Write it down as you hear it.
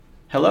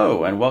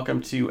Hello, and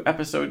welcome to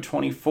episode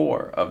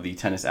 24 of the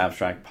Tennis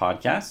Abstract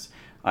podcast.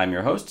 I'm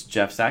your host,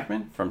 Jeff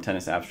Sackman from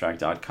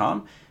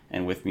tennisabstract.com,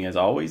 and with me, as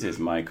always, is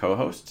my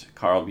co-host,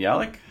 Carl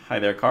Bialik. Hi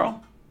there,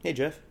 Carl. Hey,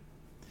 Jeff.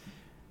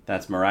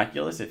 That's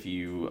miraculous if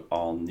you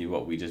all knew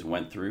what we just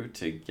went through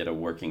to get a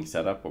working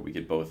setup where we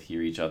could both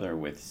hear each other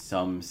with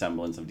some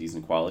semblance of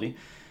decent quality.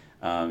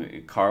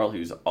 Carl,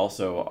 who's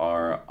also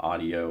our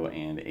audio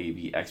and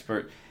AV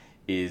expert,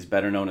 is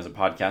better known as a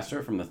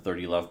podcaster from the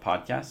 30 Love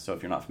podcast. So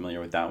if you're not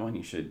familiar with that one,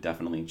 you should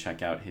definitely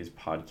check out his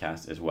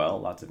podcast as well.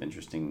 Lots of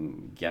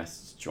interesting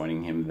guests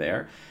joining him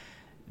there.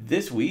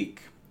 This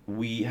week,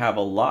 we have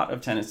a lot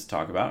of tennis to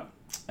talk about,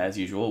 as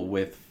usual,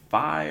 with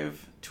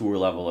 5 tour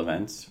level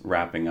events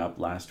wrapping up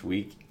last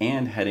week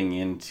and heading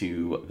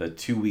into the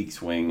 2-week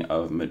swing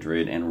of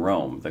Madrid and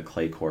Rome, the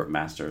clay court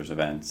masters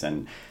events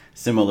and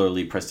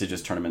similarly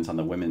prestigious tournaments on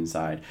the women's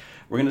side.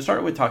 We're going to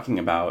start with talking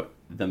about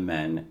the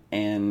men,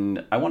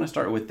 and I want to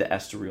start with the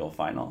Estoril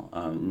final.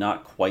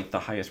 Not quite the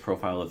highest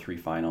profile of 3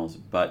 finals,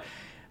 but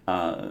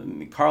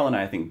Carl and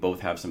I think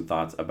both have some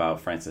thoughts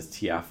about Frances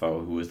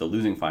Tiafoe, who was the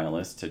losing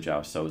finalist to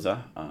João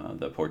Sousa,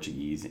 the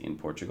Portuguese in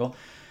Portugal.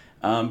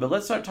 But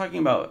let's start talking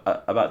about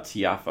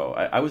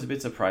Tiafoe. I was a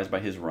bit surprised by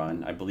his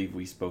run. I believe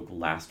we spoke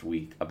last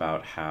week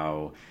about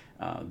how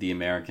the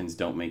Americans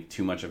don't make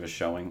too much of a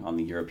showing on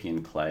the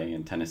European clay,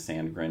 and Tennis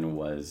Sandgren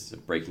was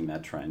breaking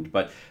that trend.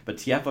 But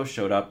Tiafoe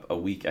showed up a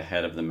week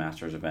ahead of the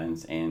Masters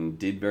events and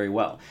did very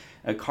well.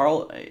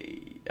 Carl,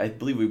 I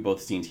believe we've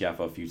both seen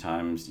Tiafoe a few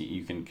times.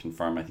 You can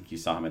confirm, I think you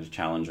saw him at a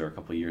Challenger a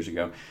couple of years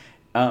ago.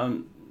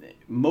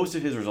 Most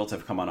of his results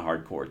have come on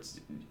hard courts.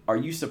 Are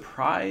you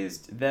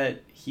surprised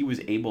that he was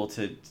able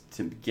to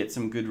get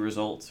some good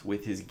results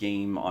with his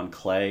game on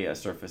clay, a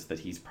surface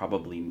that he's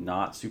probably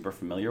not super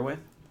familiar with?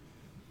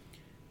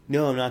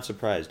 No, I'm not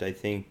surprised. I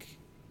think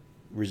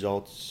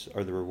results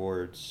are the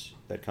rewards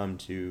that come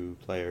to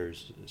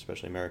players,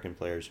 especially American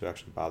players, who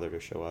actually bother to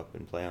show up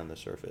and play on the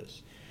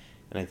surface.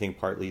 And I think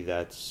partly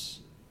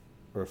that's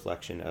a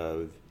reflection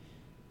of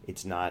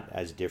it's not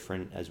as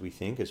different as we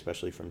think,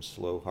 especially from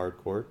slow hard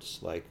courts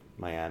like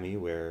Miami,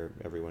 where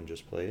everyone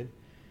just played.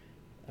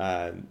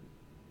 And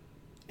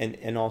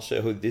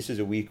also, this is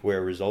a week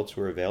where results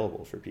were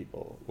available for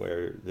people,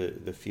 where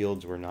the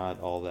fields were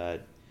not all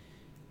that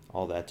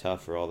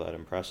tough or all that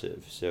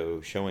impressive.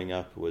 So showing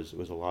up was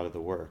a lot of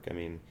the work. I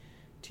mean,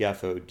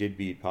 Tiafoe did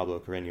beat Pablo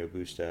Carreño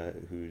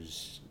Busta,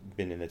 who's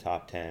been in the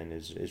top 10,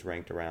 is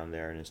ranked around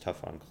there, and is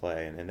tough on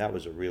clay, and that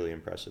was a really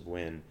impressive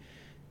win.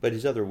 But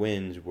his other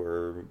wins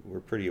were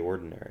pretty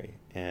ordinary,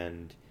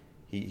 and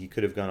he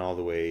could have gone all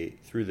the way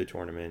through the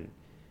tournament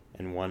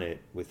and won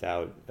it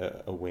without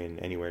a win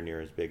anywhere near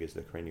as big as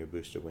the Carreño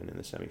Busta win in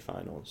the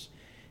semifinals.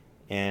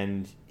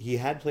 And he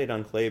had played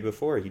on clay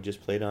before. He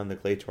just played on the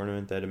clay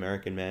tournament that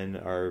American men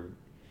are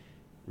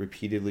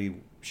repeatedly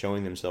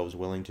showing themselves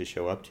willing to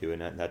show up to,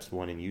 and that's the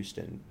one in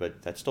Houston.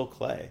 But that's still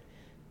clay.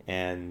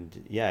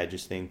 And yeah, I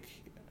just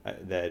think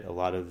that a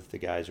lot of the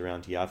guys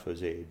around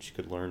Tiafoe's age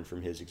could learn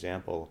from his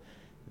example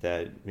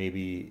that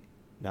maybe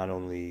not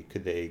only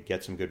could they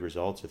get some good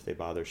results if they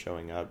bother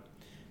showing up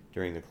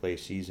during the clay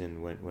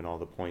season when all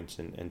the points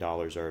and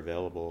dollars are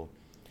available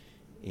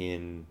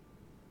in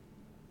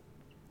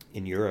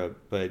Europe,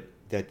 but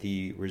that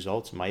the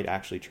results might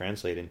actually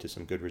translate into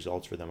some good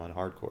results for them on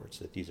hard courts,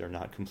 that these are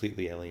not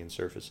completely alien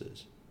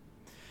surfaces.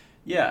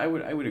 Yeah, I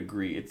would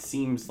agree. It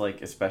seems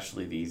like,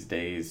 especially these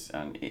days,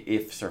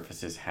 if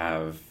surfaces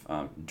have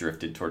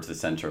drifted towards the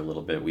center a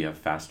little bit, we have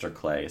faster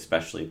clay,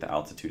 especially at the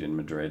altitude in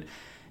Madrid.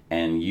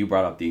 And you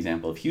brought up the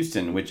example of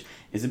Houston, which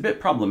is a bit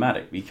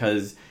problematic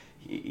because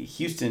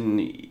Houston,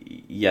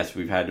 yes,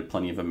 we've had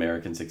plenty of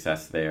American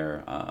success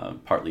there,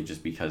 partly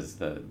just because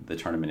the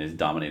tournament is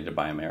dominated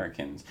by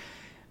Americans,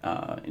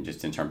 and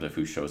just in terms of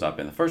who shows up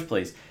in the first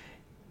place.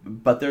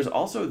 But there's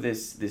also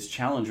this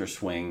challenger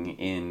swing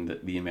in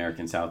the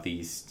American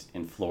Southeast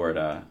in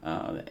Florida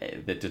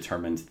that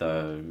determines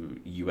the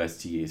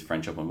USTA's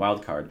French Open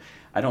wildcard.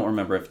 I don't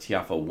remember if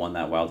Tiafoe won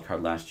that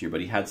wildcard last year,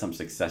 but he had some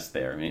success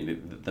there. I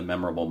mean, the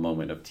memorable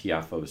moment of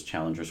Tiafoe's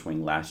challenger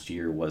swing last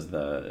year was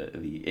the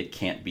 "it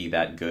can't be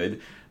that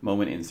good"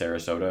 moment in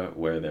Sarasota,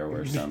 where there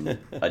were some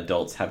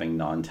adults having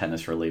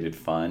non-tennis related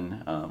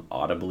fun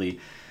audibly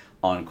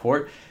on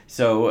court.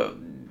 So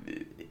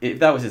if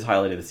that was his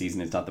highlight of the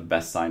season, it's not the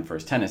best sign for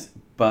his tennis,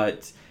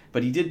 but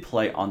he did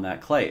play on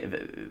that clay.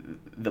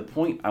 The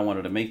point I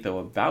wanted to make, though,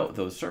 about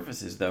those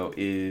surfaces, though,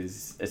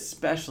 is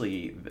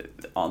especially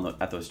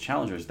at those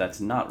challengers, that's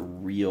not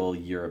real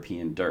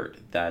European dirt.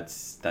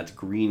 That's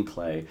green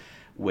clay,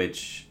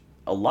 which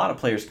a lot of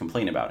players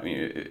complain about. I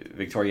mean,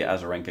 Victoria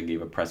Azarenka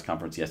gave a press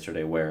conference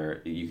yesterday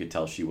where you could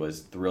tell she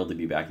was thrilled to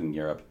be back in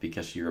Europe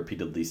because she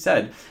repeatedly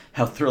said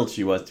how thrilled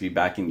she was to be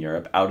back in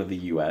Europe, out of the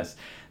U.S.,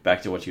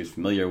 back to what she was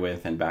familiar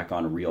with and back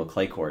on real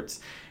clay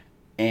courts.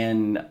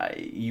 And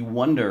you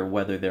wonder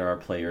whether there are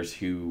players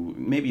who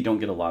maybe don't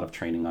get a lot of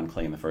training on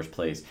clay in the first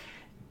place,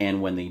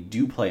 and when they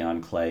do play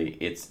on clay,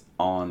 it's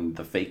on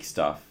the fake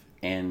stuff,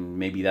 and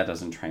maybe that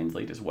doesn't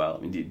translate as well.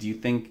 I mean, do you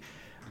think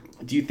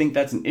Do you think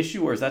that's an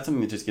issue, or is that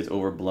something that just gets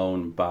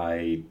overblown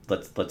by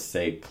let's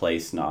say clay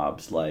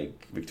snobs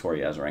like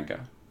Victoria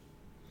Azarenka?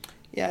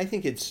 Yeah, I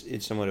think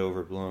it's somewhat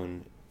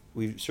overblown.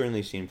 We've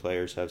certainly seen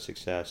players have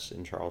success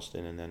in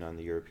Charleston and then on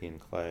the European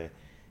clay.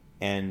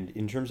 And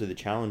in terms of the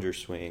challenger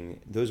swing,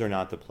 those are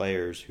not the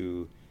players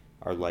who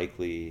are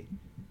likely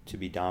to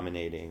be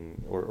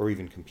dominating or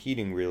even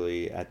competing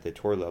really at the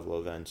tour level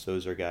events.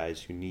 Those are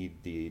guys who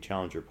need the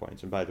challenger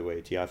points. And by the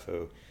way,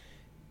 Tiafoe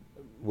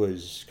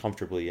was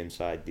comfortably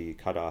inside the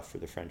cutoff for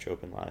the French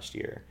Open last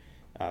year,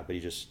 but he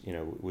just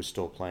was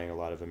still playing a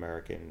lot of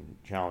American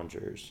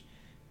challengers.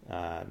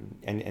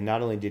 And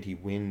not only did he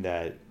win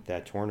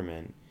that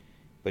tournament,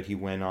 but he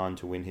went on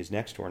to win his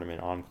next tournament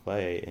on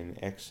clay in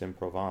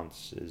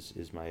Aix-en-Provence,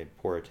 is my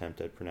poor attempt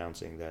at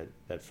pronouncing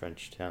that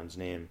French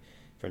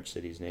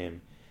city's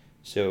name.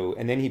 So,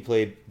 and then he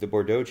played the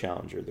Bordeaux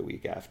Challenger the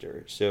week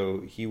after.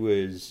 So he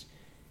was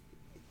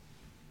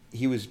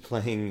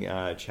playing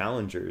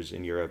challengers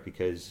in Europe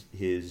because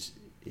his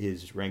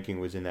ranking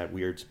was in that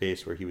weird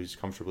space where he was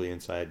comfortably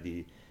inside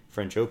the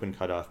French Open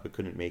cutoff but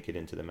couldn't make it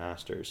into the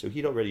Masters. So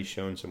he'd already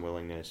shown some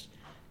willingness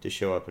to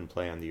show up and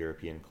play on the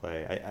European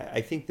clay.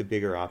 I think the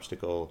bigger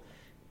obstacle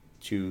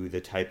to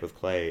the type of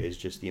clay is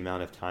just the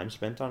amount of time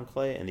spent on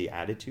clay and the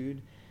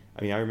attitude.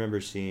 I mean, I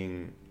remember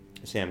seeing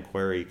Sam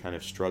Querrey kind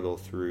of struggle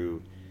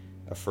through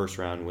a first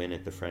round win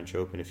at the French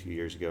Open a few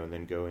years ago and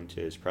then go into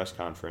his press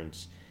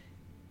conference,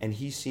 and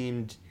he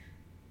seemed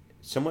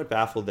somewhat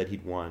baffled that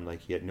he'd won.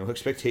 Like, he had no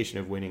expectation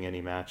of winning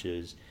any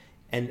matches.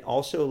 And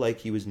also, like,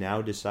 he was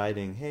now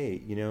deciding,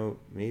 hey,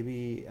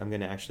 maybe I'm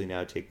going to actually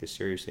now take this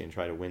seriously and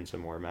try to win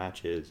some more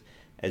matches.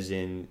 As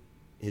in,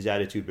 his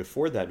attitude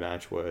before that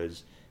match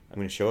was, I'm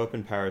going to show up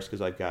in Paris because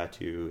I've got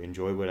to,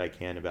 enjoy what I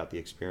can about the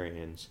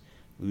experience,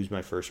 lose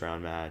my first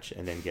round match,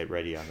 and then get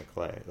ready on the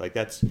clay. Like,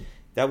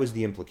 that was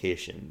the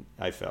implication,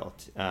 I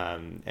felt.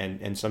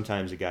 And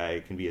sometimes a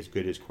guy can be as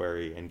good as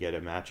Querrey and get a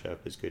matchup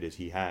as good as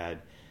he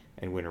had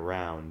and win a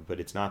round,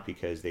 but it's not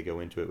because they go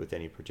into it with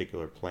any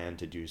particular plan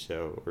to do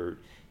so or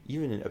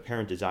even an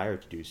apparent desire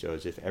to do so,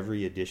 as if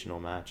every additional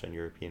match on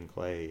European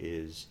clay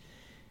is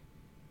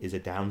a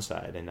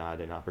downside and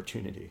not an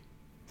opportunity.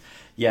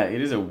 Yeah,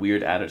 it is a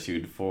weird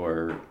attitude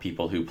for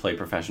people who play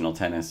professional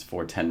tennis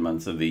for 10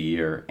 months of the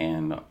year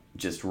and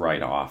just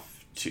write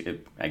off,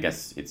 I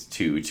guess it's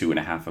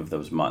 2.5 of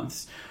those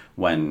months,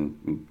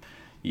 when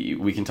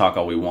we can talk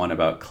all we want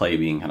about clay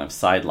being kind of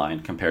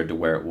sidelined compared to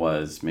where it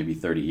was maybe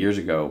 30 years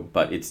ago,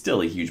 but it's still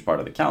a huge part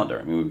of the calendar.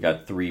 I mean, we've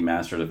got 3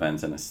 Masters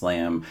events and a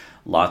Slam,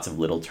 lots of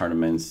little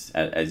tournaments,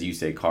 as you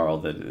say, Carl,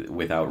 that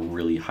without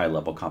really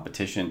high-level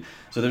competition.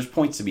 So there's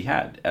points to be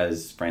had,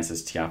 as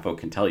Frances Tiafoe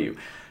can tell you.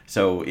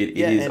 So it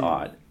is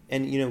odd.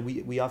 And,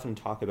 we often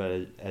talk about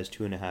it as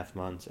 2.5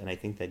 months, and I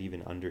think that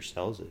even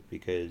undersells it,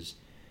 because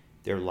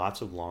there are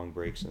lots of long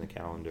breaks in the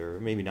calendar,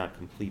 maybe not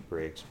complete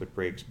breaks, but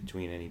breaks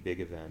between any big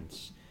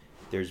events.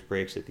 There's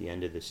breaks at the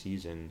end of the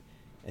season.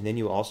 And then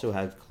you also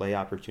have clay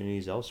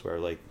opportunities elsewhere.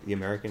 Like, the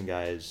American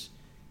guys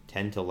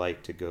tend to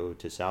like to go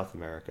to South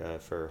America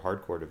for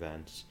hard court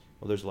events.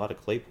 Well, there's a lot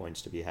of clay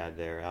points to be had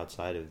there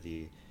outside of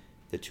the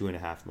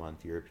 2.5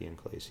 month European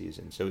clay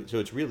season. So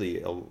it's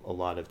really a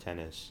lot of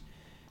tennis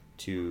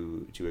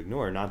to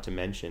ignore, not to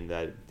mention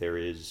that there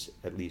is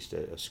at least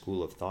a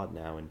school of thought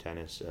now in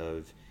tennis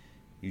of,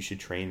 you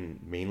should train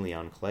mainly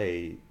on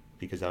clay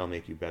because that'll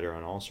make you better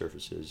on all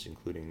surfaces,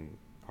 including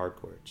hard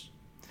courts.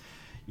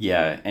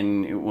 Yeah,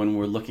 and when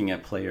we're looking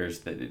at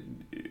players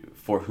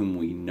for whom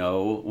we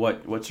know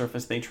what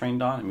surface they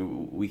trained on, I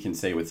mean, we can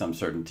say with some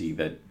certainty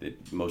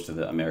that most of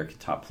the American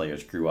top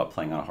players grew up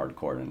playing on a hard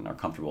court and are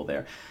comfortable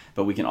there.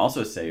 But we can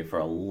also say for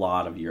a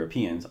lot of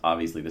Europeans,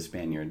 obviously the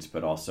Spaniards,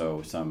 but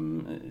also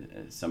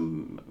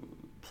some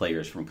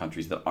players from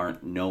countries that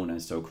aren't known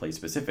as so clay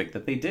specific,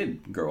 that they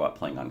did grow up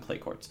playing on clay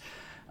courts.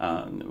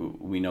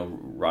 We know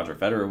Roger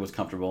Federer was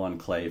comfortable on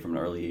clay from an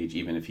early age,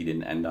 even if he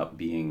didn't end up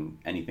being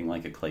anything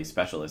like a clay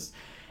specialist.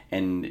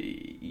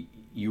 And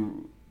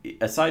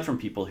aside from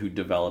people who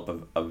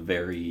develop a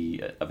very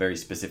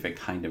specific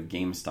kind of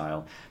game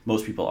style,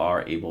 most people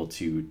are able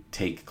to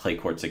take clay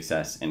court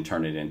success and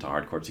turn it into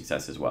hard court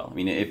success as well. I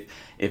mean,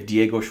 if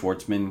Diego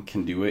Schwartzman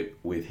can do it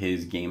with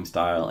his game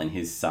style and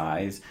his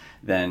size,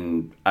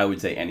 then I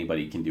would say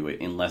anybody can do it,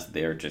 unless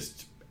they're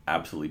just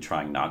absolutely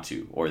trying not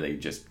to, or they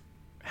just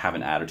have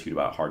an attitude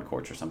about hard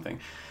courts or something.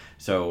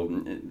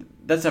 So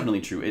that's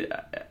definitely true.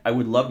 I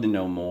would love to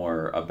know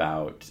more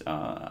about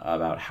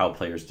how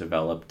players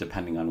develop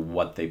depending on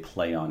what they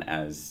play on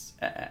as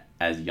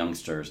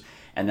youngsters,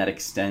 and that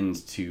extends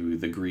to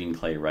the green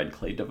clay, red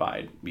clay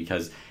divide,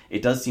 because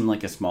it does seem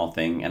like a small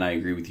thing, and I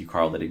agree with you,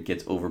 Carl, that it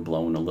gets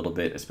overblown a little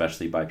bit,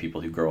 especially by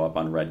people who grow up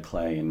on red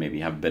clay and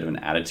maybe have a bit of an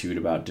attitude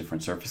about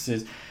different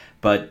surfaces.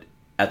 But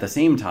at the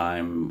same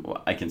time,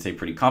 I can say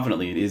pretty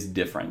confidently it is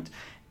different.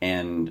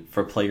 And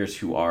for players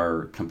who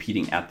are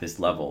competing at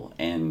this level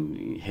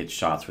and hit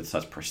shots with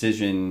such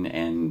precision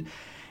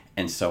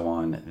and so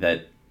on,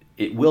 that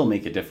it will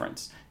make a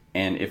difference.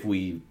 And if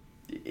we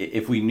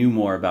knew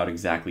more about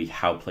exactly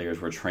how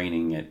players were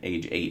training at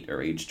age 8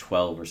 or age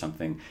 12 or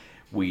something,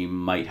 we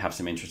might have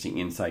some interesting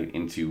insight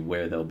into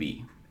where they'll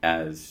be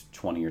as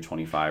 20 or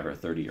 25 or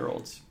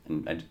 30-year-olds.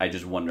 And I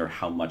just wonder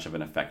how much of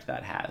an effect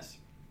that has.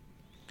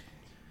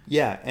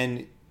 Yeah,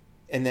 and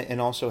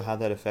also how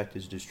that effect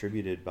is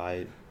distributed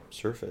by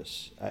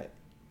surface.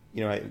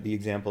 The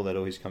example that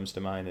always comes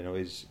to mind and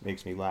always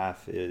makes me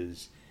laugh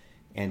is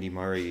Andy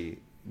Murray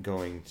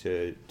going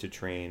to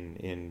train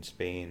in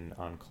Spain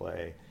on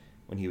clay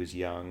when he was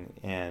young,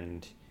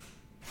 and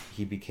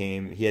he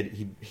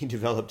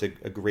developed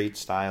a great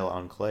style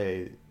on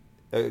clay,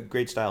 a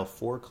great style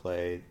for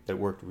clay that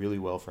worked really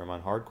well for him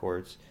on hard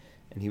courts,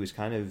 and he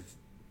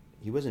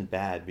wasn't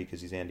bad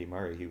because he's Andy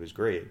Murray, he was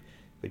great,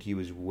 but he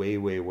was way,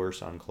 way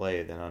worse on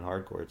clay than on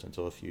hard courts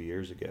until a few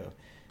years ago.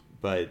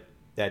 But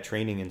that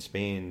training in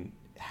Spain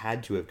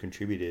had to have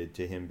contributed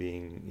to him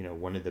being,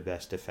 one of the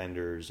best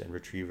defenders and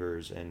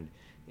retrievers and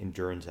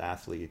endurance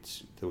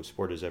athletes the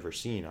sport has ever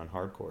seen on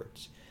hard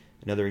courts.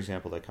 Another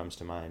example that comes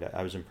to mind,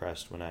 I was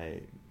impressed when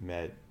I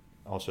met,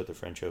 also at the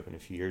French Open a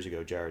few years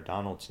ago, Jared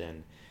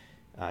Donaldson.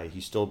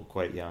 He's still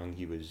quite young.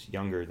 He was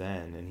younger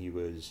then, and he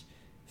was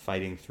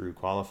fighting through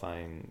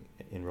qualifying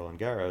in Roland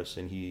Garros,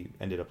 and he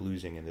ended up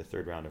losing in the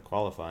third round of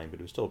qualifying, but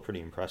it was still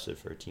pretty impressive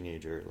for a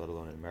teenager, let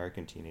alone an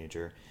American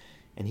teenager.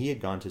 And he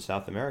had gone to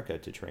South America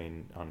to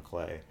train on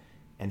clay,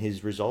 and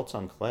his results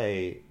on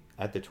clay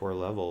at the tour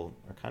level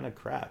are kind of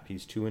crap.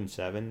 He's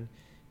 2-7.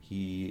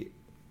 He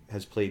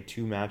has played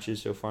 2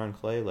 matches so far on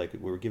clay. Like,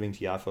 we're giving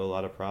Tiafoe a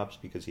lot of props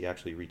because he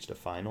actually reached a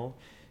final,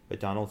 but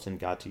Donaldson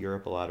got to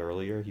Europe a lot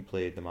earlier. He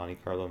played the Monte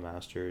Carlo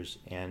Masters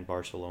and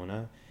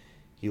Barcelona.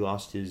 He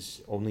lost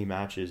his only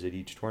matches at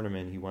each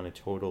tournament. He won a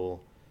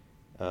total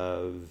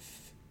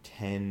of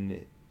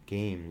 10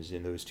 games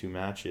in those 2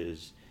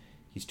 matches.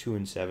 He's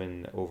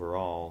 2-7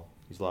 overall.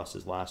 He's lost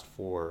his last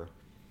 4.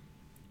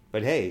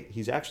 But hey,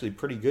 he's actually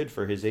pretty good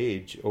for his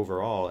age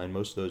overall, and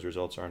most of those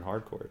results are on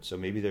hard courts. So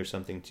maybe there's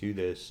something to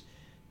this.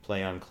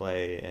 Play on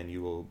clay, and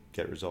you will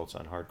get results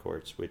on hard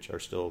courts, which are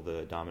still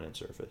the dominant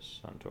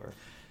surface on tour.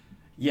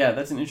 Yeah,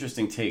 that's an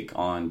interesting take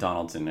on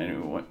Donaldson.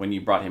 And when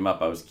you brought him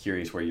up, I was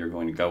curious where you're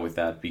going to go with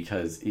that,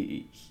 because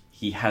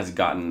he has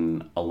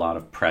gotten a lot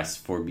of press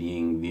for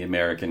being the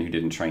American who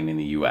didn't train in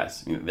the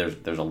U.S.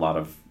 There's a lot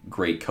of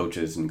great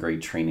coaches and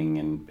great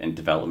training and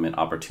development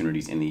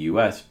opportunities in the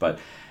U.S., but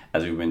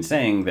as we've been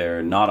saying,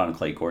 they're not on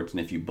clay courts, and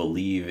if you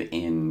believe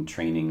in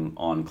training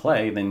on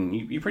clay, then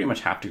you pretty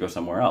much have to go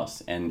somewhere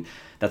else. And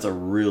that's a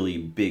really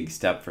big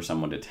step for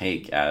someone to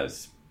take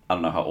as, I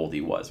don't know how old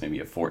he was, maybe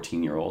a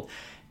 14-year-old.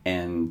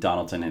 And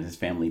Donaldson and his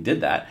family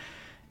did that.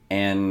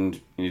 And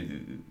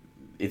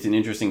it's an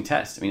interesting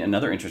test.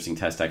 Another interesting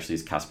test actually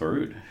is Casper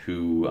Ruud,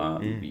 who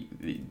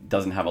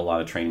doesn't have a lot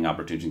of training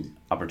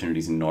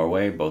opportunities in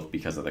Norway, both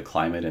because of the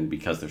climate and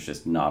because there's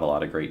just not a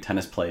lot of great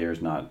tennis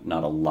players, not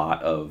a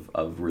lot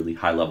of really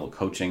high-level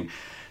coaching.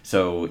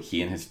 So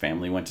he and his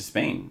family went to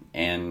Spain,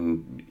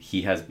 and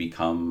he has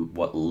become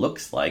what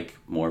looks like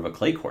more of a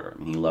clay courter.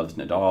 He loves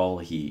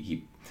Nadal.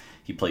 He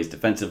plays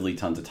defensively,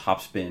 tons of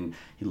topspin.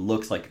 He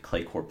looks like a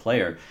clay court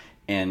player,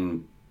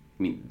 and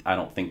I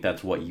don't think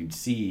that's what you'd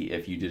see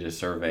if you did a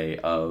survey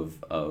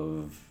of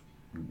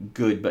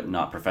good but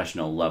not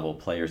professional level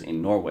players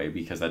in Norway,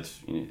 because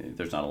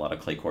there's not a lot of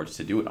clay courts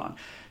to do it on.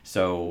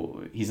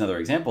 So he's another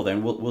example.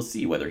 Then we'll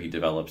see whether he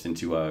develops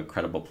into a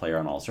credible player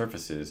on all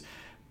surfaces.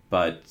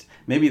 But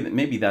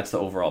maybe that's the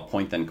overall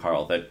point then,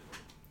 Carl, that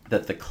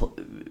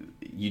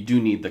you do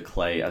need the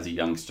clay as a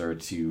youngster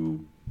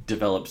to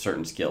develop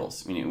certain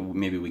skills.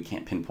 Maybe we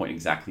can't pinpoint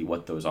exactly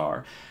what those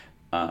are.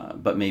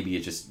 But maybe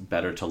it's just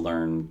better to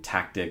learn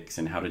tactics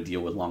and how to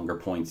deal with longer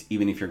points,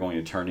 even if you're going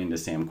to turn into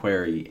Sam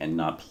Querrey and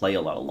not play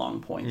a lot of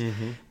long points.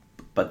 Mm-hmm.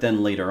 But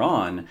then later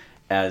on,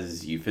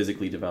 as you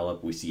physically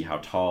develop, we see how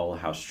tall,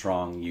 how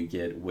strong you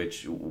get,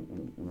 which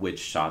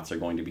shots are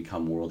going to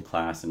become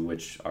world-class and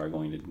which are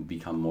going to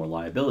become more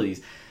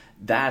liabilities.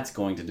 That's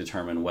going to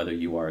determine whether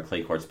you are a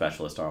clay court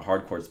specialist or a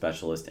hard court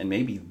specialist. And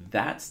maybe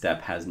that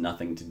step has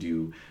nothing to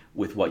do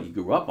with what you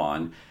grew up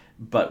on,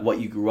 but what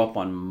you grew up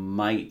on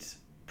might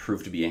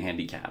prove to be a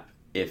handicap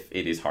if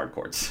it is hard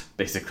courts,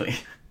 basically.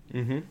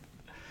 Mm-hmm.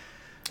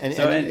 And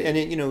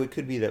it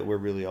could be that we're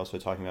really also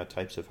talking about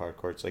types of hard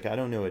courts. Like, I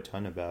don't know a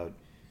ton about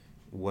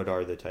what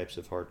are the types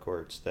of hard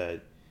courts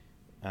that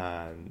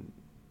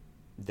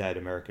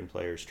American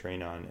players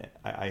train on.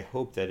 I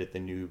hope that at the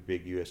new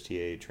big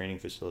USTA training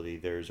facility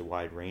there's a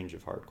wide range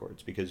of hard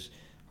courts, because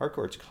hard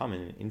courts come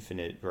in an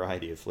infinite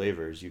variety of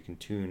flavors. You can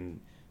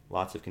tune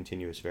lots of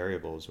continuous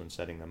variables when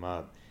setting them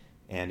up.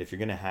 And if you're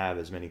going to have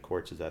as many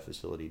courts as that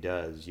facility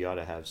does, you ought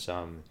to have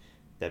some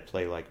that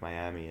play like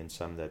Miami and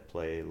some that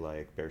play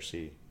like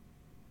Bercy.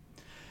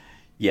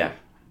 Yeah,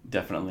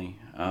 definitely.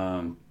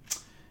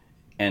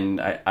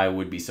 And I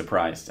would be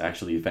surprised,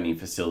 actually, if any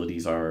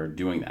facilities are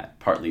doing that,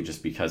 partly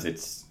just because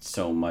it's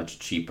so much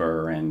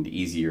cheaper and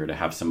easier to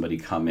have somebody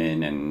come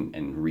in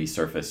and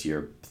resurface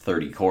your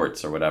 30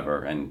 courts or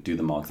whatever and do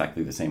them all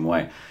exactly the same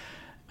way.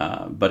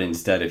 But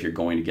instead, if you're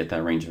going to get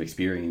that range of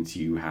experience,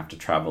 you have to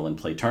travel and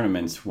play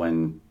tournaments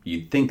when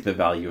you'd think the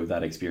value of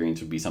that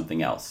experience would be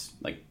something else,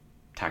 like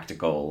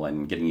tactical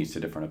and getting used to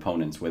different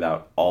opponents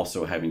without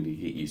also having to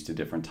get used to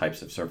different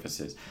types of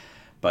surfaces.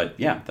 But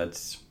yeah,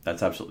 that's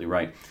absolutely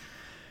right.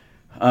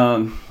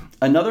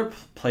 Another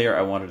player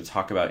I wanted to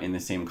talk about in the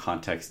same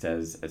context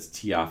as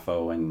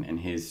Tiafoe and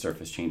his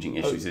surface changing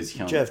issues is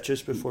Jeff,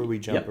 just before we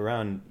jump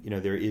around,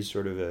 there is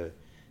sort of a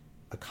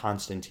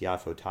constant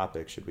Tiafoe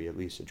topic. Should we at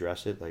least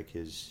address it, like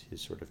his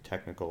sort of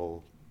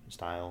technical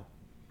style?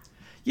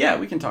 Yeah,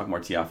 we can talk more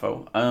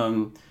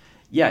Tiafoe.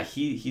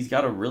 He's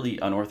got a really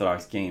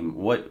unorthodox game.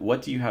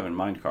 What do you have in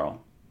mind,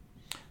 Carl?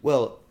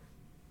 Well,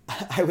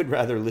 I would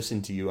rather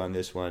listen to you on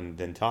this one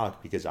than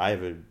talk, because I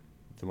have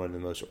one of the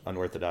most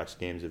unorthodox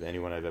games of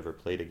anyone I've ever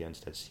played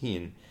against has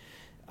seen.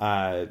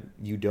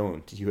 You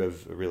don't. You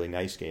have a really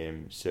nice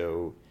game,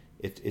 so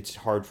it's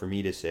hard for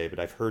me to say, but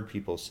I've heard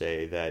people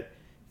say that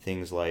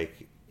things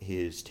like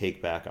his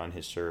take back on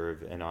his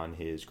serve and on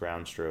his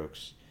ground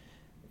strokes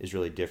is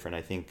really different.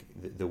 I think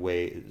the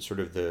way, sort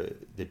of the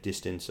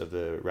distance of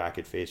the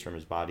racket face from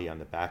his body on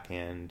the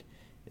backhand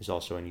is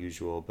also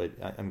unusual, but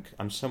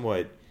I'm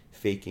somewhat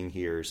faking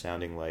here,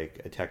 sounding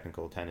like a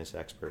technical tennis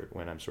expert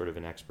when I'm sort of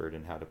an expert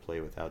in how to play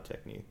without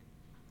technique.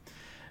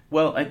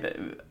 Well,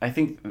 I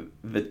think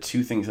the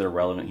two things that are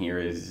relevant here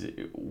is,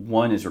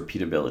 one is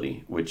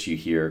repeatability, which you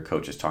hear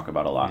coaches talk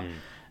about a lot.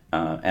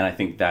 And I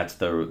think that's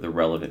the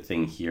relevant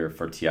thing here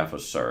for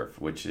Tiafoe's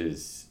serve, which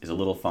is a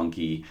little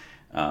funky.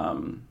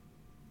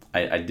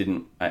 I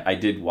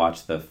did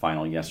watch the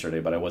final yesterday,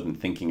 but I wasn't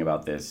thinking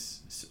about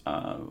this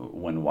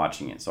when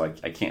watching it, so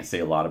I can't say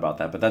a lot about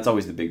that. But that's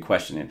always the big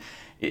question.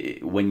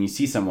 When you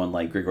see someone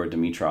like Grigor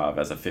Dimitrov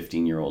as a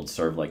 15-year-old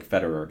serve like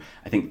Federer,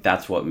 I think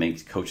that's what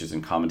makes coaches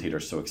and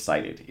commentators so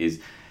excited. Is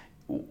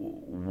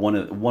one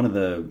of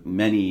the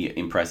many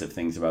impressive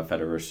things about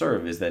Federer's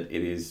serve is that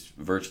it is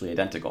virtually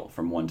identical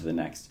from one to the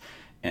next.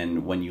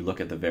 And when you look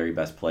at the very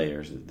best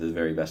players, the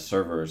very best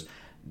servers,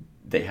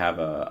 they have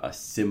a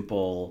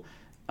simple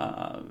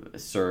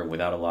serve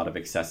without a lot of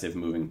excessive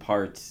moving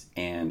parts,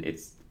 and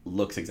it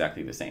looks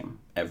exactly the same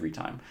every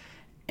time.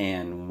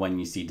 And when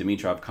you see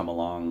Dimitrov come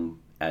along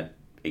at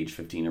age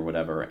 15 or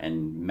whatever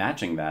and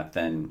matching that,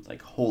 then it's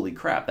like, holy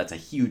crap, that's a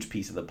huge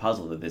piece of the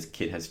puzzle that this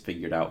kid has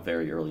figured out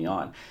very early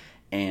on.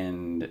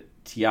 And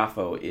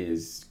Tiafoe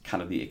is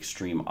kind of the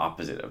extreme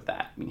opposite of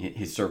that. I mean,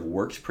 his serve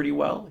works pretty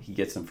well. He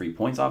gets some free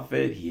points off of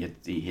it. He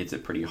hits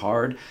it pretty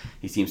hard.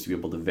 He seems to be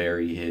able to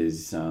vary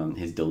his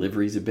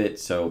deliveries a bit.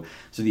 So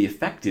the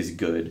effect is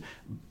good,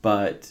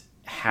 but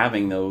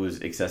having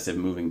those excessive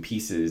moving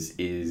pieces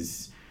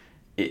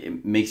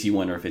it makes you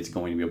wonder if it's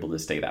going to be able to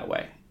stay that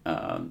way.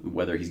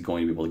 Whether he's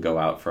going to be able to go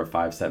out for a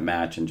 5-set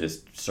match and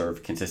just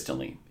serve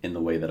consistently in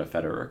the way that a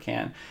Federer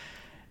can.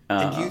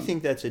 And do you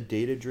think that's a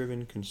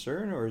data-driven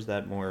concern, or is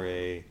that more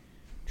a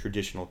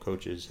traditional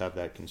coaches have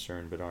that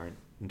concern but aren't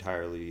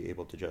entirely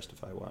able to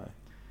justify why?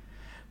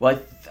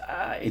 Well,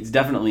 it's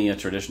definitely a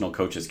traditional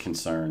coach's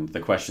concern. The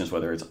question is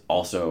whether it's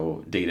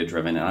also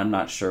data-driven, and I'm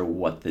not sure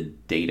what the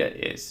data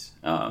is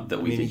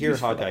that we can use for that. Here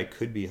Hawkeye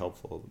could be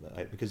helpful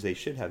because they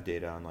should have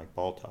data on like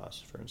ball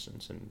toss, for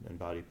instance, and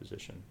body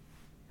position.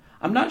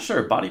 I'm not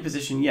sure. Body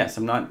position, yes.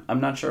 I'm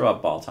not sure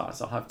about ball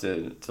toss. I'll have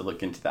to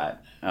look into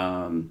that.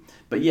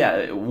 But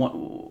yeah,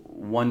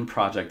 one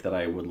project that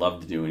I would love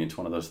to do, and it's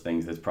one of those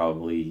things that's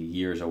probably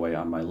years away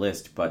on my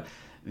list. But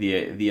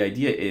the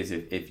idea is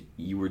if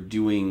you were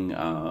doing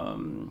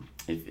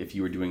if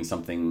you were doing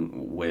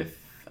something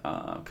with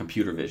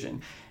computer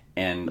vision,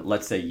 and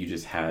let's say you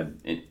just had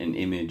an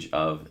image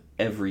of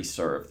every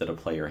serve that a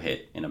player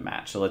hit in a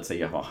match. So let's say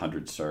you have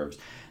 100 serves.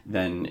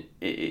 Then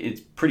it's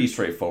pretty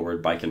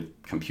straightforward by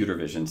computer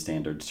vision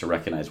standards to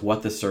recognize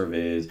what the serve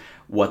is,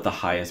 what the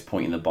highest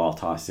point in the ball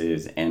toss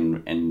is,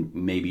 and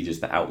maybe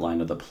just the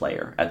outline of the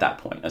player at that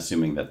point,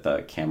 assuming that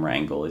the camera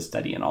angle is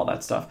steady and all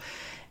that stuff.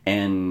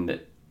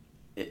 And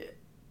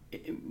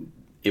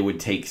it would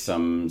take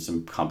some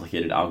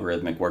complicated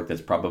algorithmic work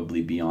that's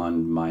probably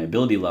beyond my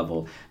ability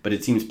level, but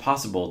it seems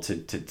possible to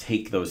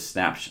take those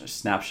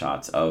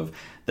snapshots of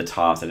the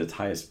toss at its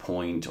highest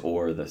point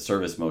or the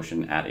service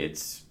motion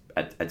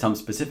at some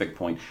specific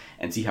point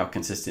and see how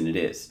consistent it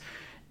is.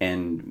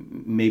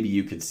 And maybe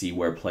you could see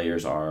where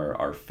players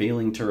are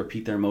failing to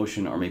repeat their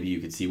motion, or maybe you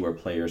could see where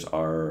players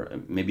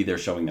maybe they're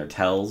showing their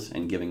tells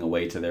and giving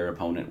away to their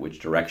opponent which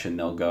direction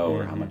they'll go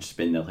or how much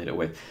spin they'll hit it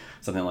with,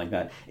 something like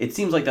that. It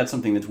seems like that's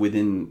something that's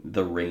within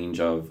the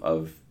range of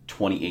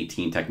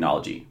 2018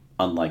 technology,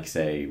 unlike,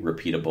 say,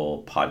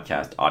 repeatable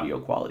podcast audio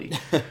quality.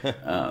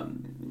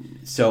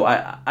 So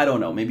I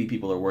don't know. Maybe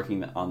people are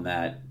working on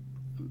that.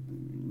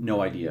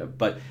 No idea.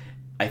 But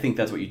I think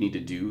that's what you need to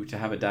do to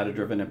have a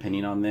data-driven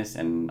opinion on this,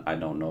 and I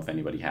don't know if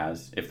anybody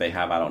has. If they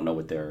have, I don't know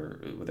what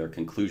their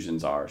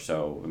conclusions are,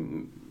 so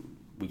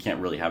we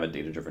can't really have a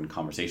data-driven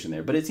conversation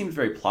there. But it seems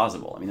very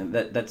plausible. I mean,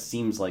 that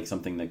seems like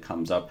something that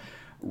comes up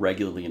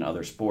regularly in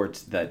other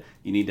sports, that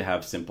you need to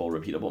have simple,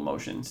 repeatable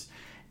motions.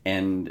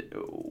 And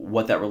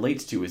what that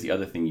relates to is the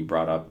other thing you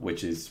brought up,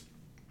 which is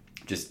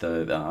just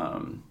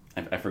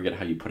I forget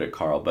how you put it,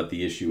 Carl, but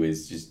the issue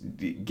is just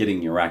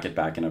getting your racket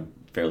back in a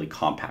fairly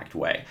compact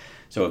way.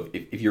 So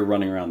if you're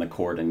running around the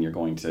court and you're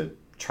going to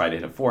try to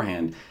hit a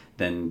forehand,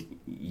 then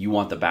you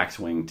want the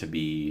backswing to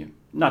be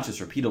not just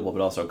repeatable,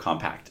 but also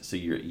compact. So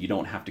you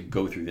don't have to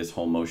go through this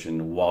whole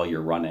motion while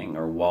you're running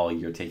or while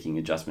you're taking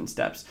adjustment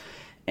steps.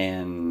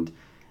 And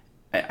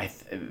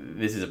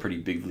this is a pretty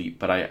big leap,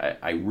 but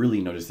I really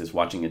noticed this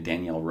watching a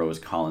Danielle Rose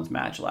Collins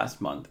match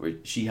last month, where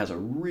she has a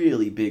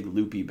really big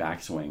loopy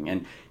backswing,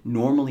 and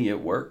normally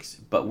it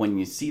works, but when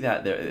you see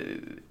that,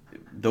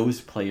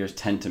 those players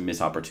tend to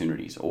miss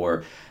opportunities,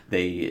 or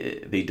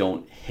they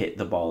don't hit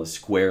the ball as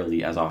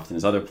squarely as often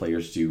as other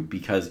players do,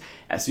 because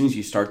as soon as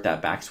you start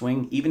that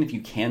backswing, even if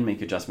you can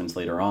make adjustments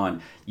later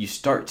on, you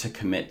start to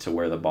commit to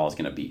where the ball is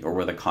going to be or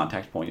where the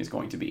contact point is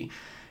going to be,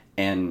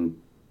 and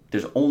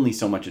there's only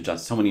so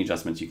many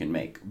adjustments you can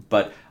make.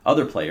 But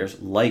other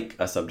players, like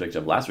a subject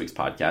of last week's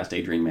podcast,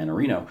 Adrian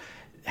Mannarino,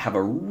 have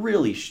a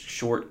really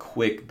short,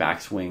 quick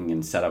backswing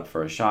and setup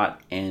for a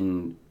shot,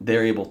 and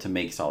they're able to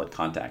make solid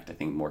contact, I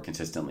think, more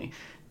consistently.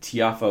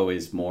 Tiafoe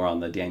is more on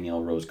the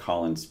Danielle Rose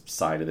Collins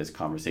side of this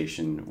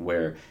conversation,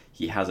 where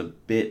he has a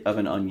bit of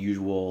an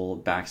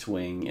unusual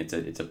backswing.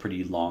 It's a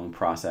pretty long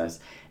process,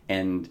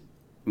 and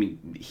I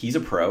mean, he's a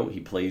pro. He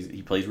plays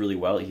really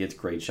well. He hits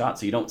great shots.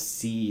 So you don't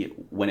see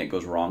when it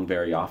goes wrong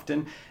very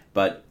often.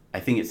 But I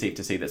think it's safe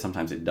to say that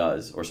sometimes it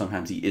does, or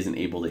sometimes he isn't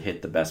able to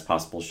hit the best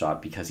possible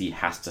shot because he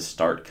has to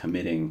start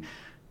committing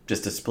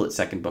just a split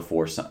second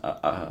before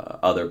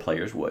other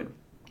players would.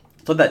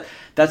 So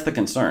that's the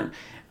concern.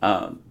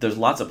 There's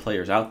lots of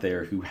players out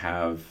there who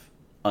have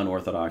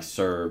unorthodox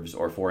serves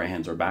or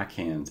forehands or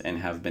backhands and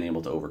have been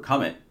able to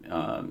overcome it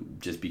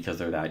just because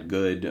they're that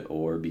good,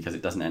 or because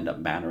it doesn't end up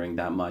mattering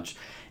that much.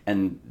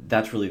 And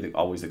that's really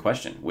always the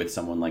question with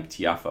someone like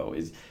Tiafoe,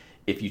 is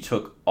if you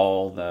took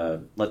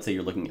let's say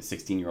you're looking at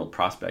 16-year-old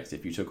prospects,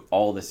 if you took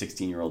all the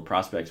 16-year-old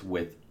prospects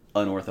with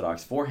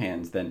unorthodox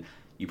forehands, then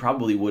you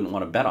probably wouldn't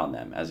want to bet on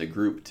them as a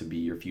group to be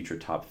your future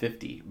top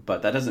 50.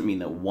 But that doesn't mean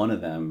that one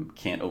of them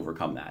can't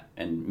overcome that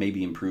and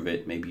maybe improve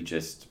it, maybe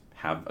just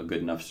have a good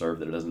enough serve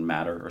that it doesn't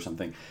matter or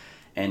something.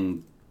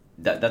 And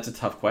that's a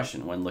tough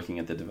question when looking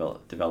at the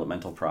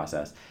developmental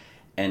process.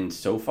 And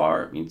so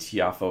far, I mean,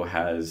 Tiafoe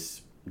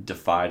has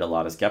defied a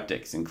lot of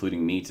skeptics,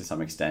 including me to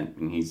some extent.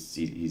 And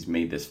he's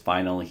made this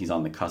final. He's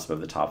on the cusp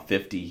of the top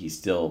 50. He's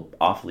still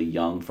awfully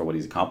young for what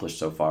he's accomplished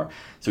so far.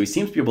 So he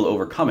seems to be able to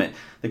overcome it.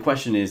 The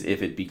question is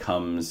if it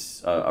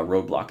becomes a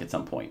roadblock at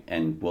some point,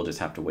 and we'll just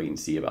have to wait and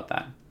see about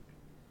that.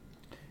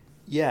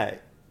 Yeah,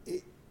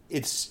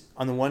 it's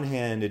on the one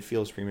hand, it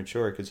feels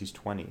premature because he's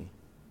 20.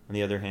 On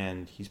the other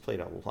hand, he's played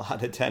a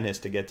lot of tennis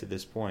to get to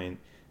this point,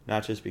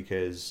 not just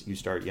because you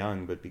start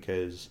young, but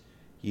because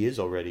he is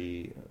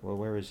already, well,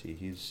 where is he?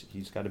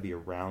 He's got to be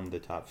around the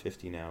top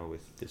 50 now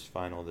with this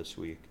final this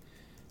week.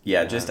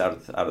 Yeah, just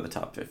out of the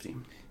top 50.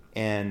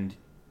 And,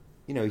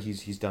 you know,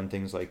 he's done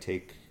things like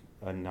take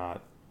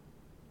not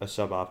a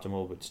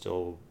suboptimal but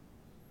still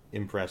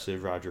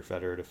impressive Roger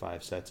Federer to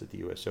 5 sets at the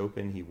U.S.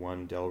 Open. He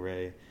won Del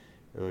Rey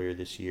earlier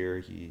this year.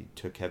 He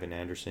took Kevin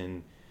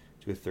Anderson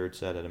to a 3rd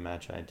set at a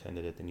match I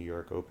attended at the New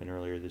York Open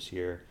earlier this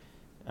year.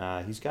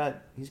 He's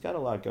got a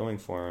lot going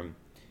for him.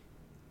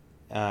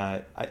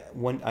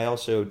 I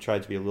also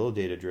tried to be a little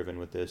data driven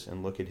with this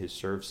and look at his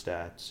serve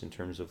stats in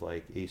terms of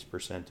like ace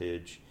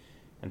percentage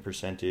and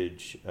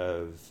percentage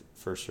of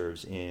first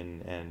serves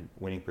in and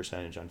winning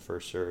percentage on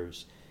first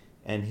serves.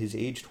 And his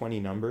age 20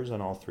 numbers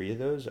on all 3 of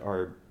those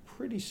are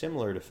pretty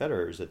similar to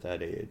Federer's at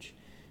that age.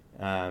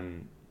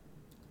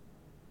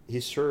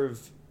 His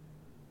serve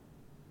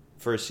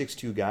for a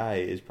 6'2" guy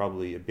is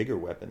probably a bigger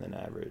weapon than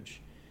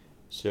average.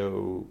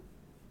 So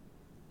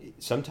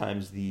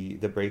sometimes the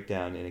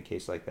breakdown in a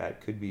case like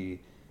that could be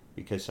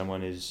because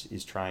someone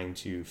is trying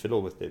to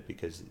fiddle with it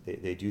because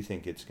they do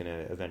think it's going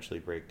to eventually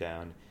break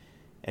down,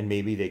 and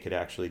maybe they could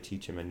actually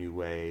teach him a new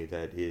way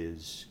that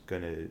is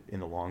going to in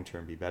the long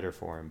term be better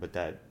for him, but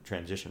that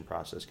transition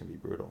process can be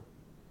brutal.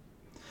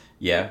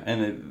 Yeah,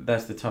 and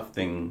that's the tough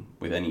thing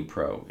with any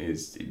pro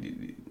is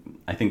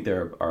I think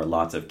there are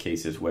lots of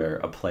cases where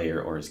a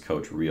player or his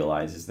coach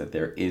realizes that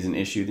there is an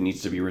issue that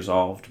needs to be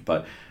resolved,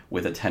 but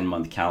with a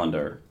 10-month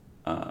calendar,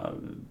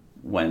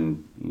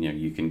 when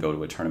you can go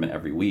to a tournament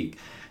every week,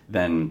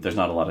 then there's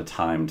not a lot of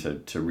time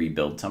to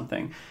rebuild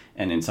something.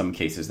 And in some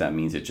cases, that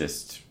means it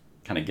just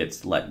kind of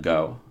gets let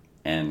go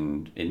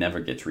and it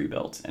never gets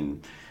rebuilt.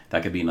 And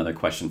that could be another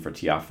question for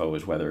Tiafoe,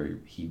 is whether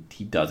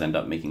he does end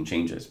up making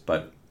changes.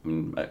 But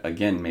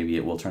again, maybe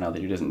it will turn out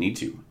that he doesn't need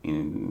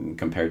to.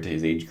 Compared to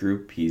his age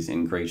group, he's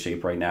in great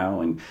shape right now,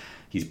 and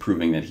he's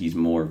proving that he's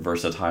more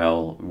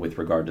versatile with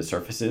regard to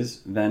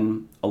surfaces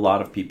than a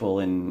lot of people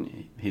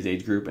in his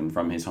age group and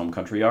from his home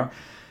country are.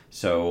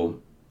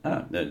 So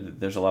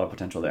there's a lot of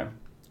potential there.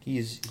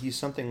 He's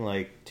something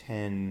like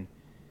 10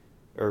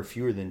 or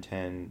fewer than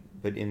 10,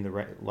 but in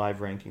the live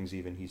rankings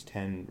even, he's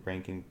 10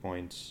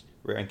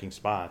 ranking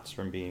spots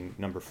from being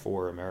number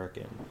 4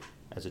 American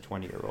as a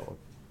 20-year-old.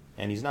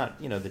 And he's not,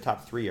 the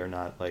top 3 are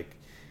not like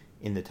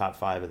in the top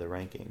 5 of the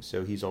rankings.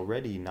 So he's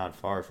already not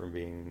far from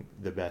being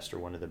the best or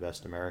one of the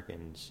best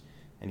Americans,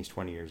 and he's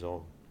 20 years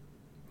old.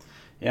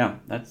 Yeah,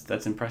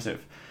 that's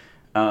impressive.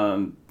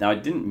 Now, I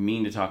didn't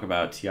mean to talk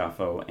about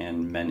Tiafoe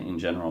and men in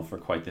general for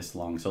quite this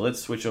long, so let's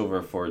switch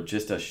over for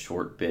just a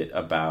short bit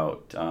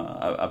about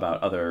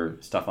other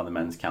stuff on the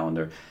men's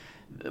calendar.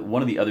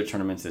 One of the other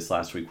tournaments this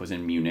last week was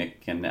in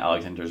Munich, and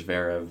Alexander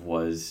Zverev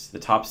was the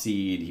top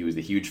seed. He was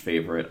the huge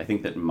favorite. I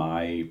think that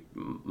my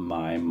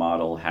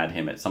model had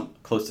him at some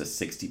close to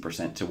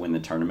 60% to win the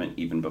tournament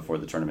even before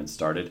the tournament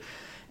started,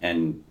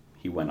 and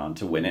he went on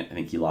to win it. I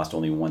think he lost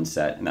only one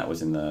set, and that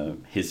was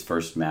in his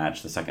first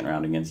match, the second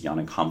round against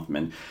Yannick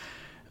Hanfmann.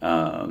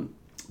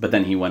 But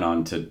then he went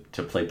on to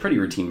play pretty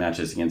routine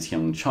matches against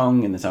Hyung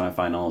Chung in the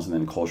semifinals and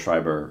then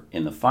Kohlschreiber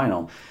in the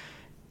final.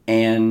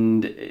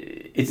 And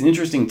it's an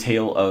interesting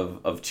tale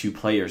of two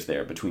players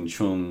there between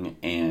Chung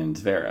and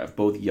Zverev,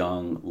 both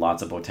young,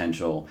 lots of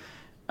potential.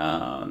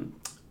 But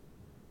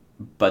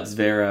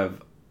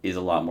Zverev is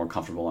a lot more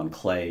comfortable on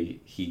clay.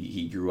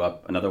 He grew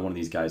up, another one of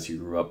these guys who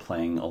grew up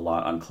playing a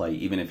lot on clay,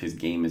 even if his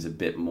game is a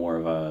bit more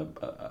of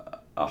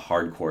a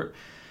hard court.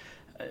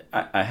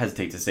 I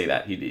hesitate to say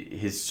that.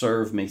 His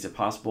serve makes it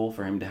possible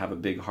for him to have a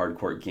big hard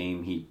court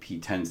game. He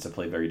tends to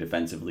play very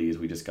defensively, as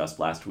we discussed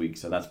last week,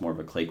 so that's more of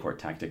a clay court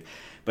tactic.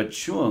 But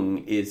Chung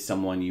is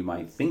someone you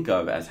might think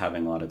of as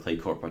having a lot of clay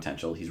court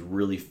potential. He's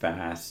really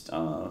fast.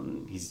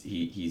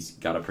 He's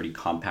got a pretty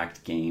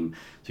compact game,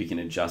 so he can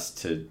adjust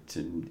to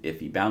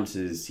if he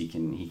bounces, he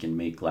can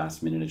make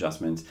last minute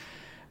adjustments.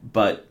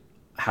 But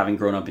having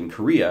grown up in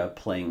Korea,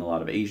 playing a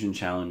lot of Asian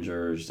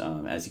challengers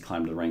as he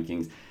climbed the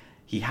rankings,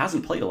 he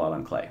hasn't played a lot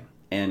on clay.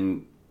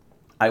 And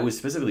I was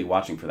specifically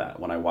watching for that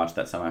when I watched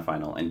that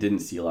semifinal and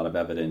didn't see a lot of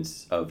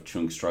evidence of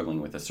Chung struggling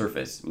with the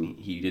surface. I mean,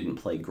 he didn't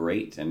play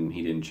great and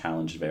he didn't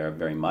challenge Zverev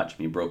very much. I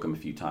mean, he broke him a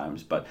few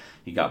times, but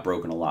he got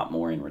broken a lot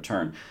more in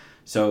return.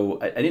 So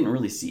I didn't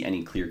really see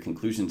any clear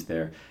conclusions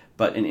there.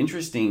 But an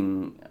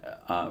interesting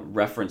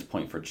reference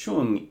point for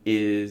Chung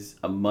is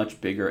a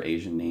much bigger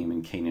Asian name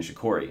in Kei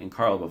Nishikori. And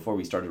Carl, before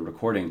we started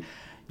recording,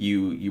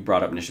 you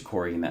brought up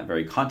Nishikori in that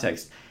very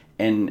context.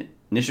 And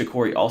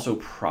Nishikori also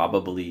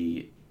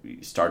probably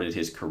started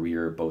his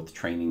career both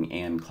training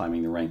and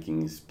climbing the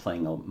rankings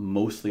playing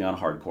mostly on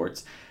hard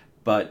courts,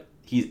 but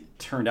he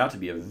turned out to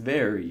be a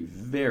very,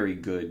 very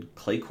good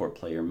clay court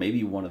player,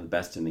 maybe one of the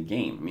best in the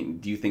game. I mean,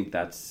 do you think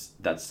that's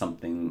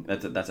something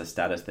that's a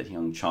status that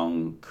Hyung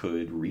Chung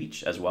could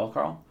reach as well,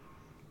 Carl?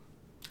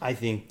 I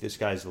think the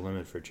sky's the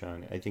limit for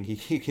Chung. I think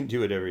he can do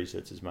whatever he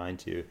sets his mind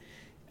to.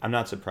 I'm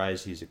not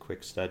surprised he's a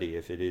quick study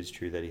if it is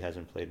true that he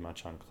hasn't played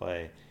much on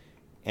clay.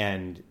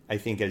 And I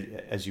think,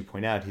 as you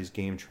point out, his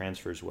game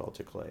transfers well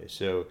to clay.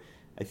 So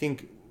I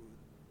think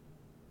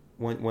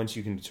once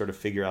you can sort of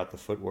figure out the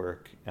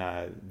footwork,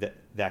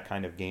 that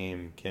kind of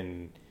game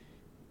can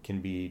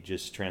be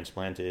just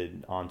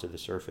transplanted onto the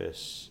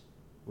surface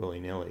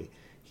willy-nilly.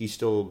 He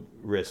still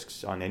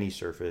risks on any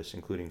surface,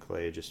 including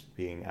clay, just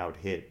being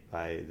out-hit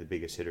by the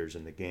biggest hitters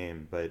in the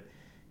game. But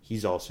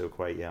he's also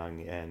quite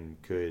young and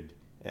could...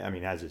 I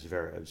mean, as is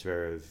Zverev.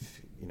 Zverev,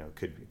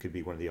 could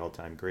be one of the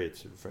all-time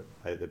greats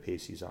by the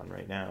pace he's on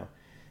right now.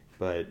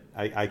 But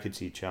I could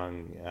see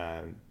Chung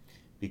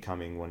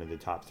becoming one of the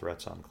top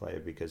threats on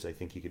clay because I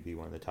think he could be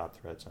one of the top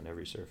threats on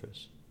every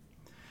surface.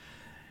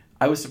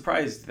 I was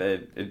surprised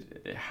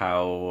that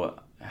how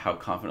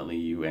confidently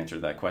you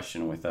answered that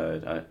question with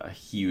a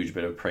huge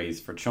bit of praise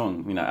for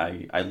Chung. I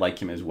mean, I like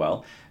him as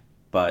well,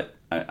 but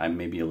I'm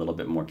maybe a little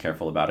bit more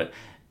careful about it.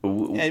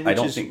 I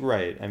don't think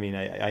right. I mean,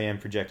 I am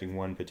projecting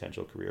one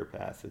potential career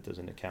path that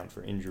doesn't account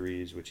for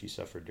injuries, which he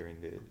suffered during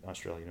the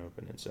Australian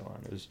Open and so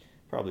on. It was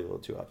probably a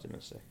little too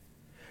optimistic.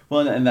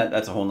 Well, and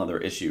that's a whole other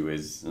issue.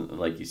 Is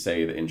like you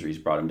say, the injuries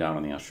brought him down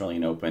on the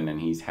Australian Open,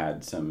 and he's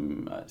had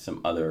some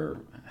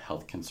other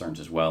health concerns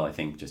as well. I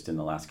think just in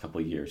the last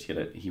couple of years,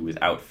 he was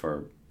out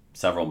for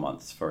several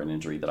months for an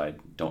injury that I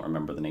don't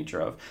remember the nature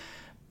of,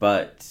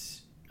 but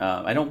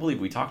I don't believe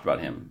we talked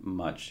about him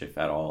much, if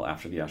at all,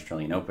 after the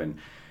Australian Open.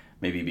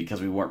 Maybe because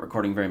we weren't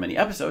recording very many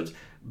episodes.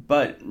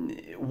 But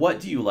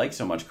what do you like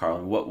so much, Carl?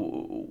 And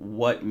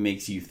what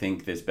makes you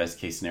think this best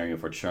case scenario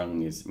for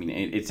Chung is? I mean,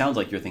 it sounds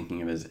like you're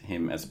thinking of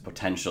him as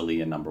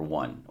potentially a number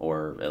one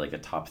or like a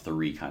top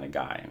three kind of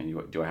guy. I mean,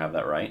 do I have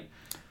that right?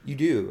 You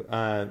do.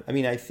 I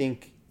mean, I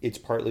think it's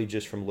partly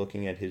just from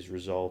looking at his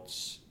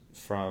results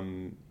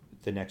from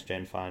the Next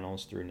Gen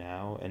finals through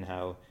now and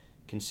how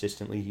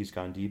consistently he's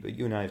gone deep. But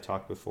you and I have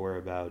talked before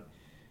about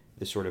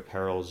the sort of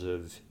perils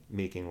of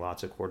making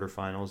lots of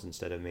quarterfinals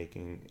instead of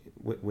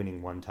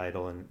winning one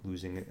title and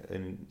losing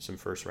in some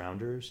first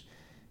rounders,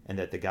 and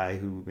that the guy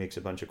who makes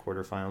a bunch of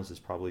quarterfinals is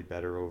probably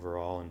better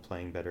overall and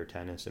playing better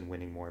tennis and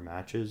winning more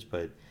matches,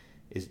 but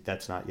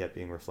that's not yet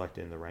being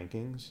reflected in the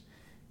rankings.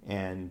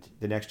 And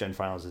the Next Gen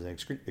finals is an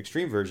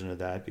extreme version of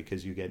that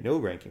because you get no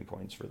ranking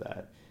points for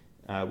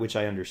that, which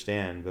I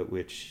understand, but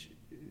which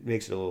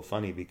makes it a little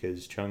funny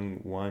because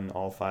Chung won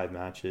all 5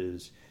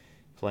 matches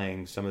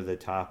playing some of the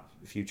top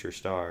future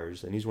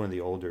stars, and he's one of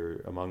the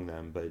older among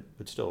them, but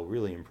still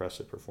really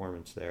impressive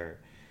performance there.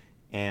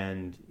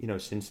 And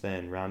since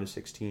then, round of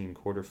 16,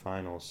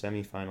 quarterfinal,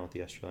 semifinal at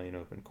the Australian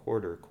Open,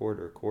 quarter,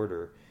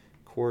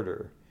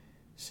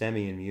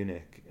 semi in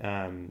Munich.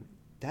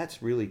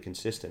 that's really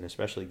consistent,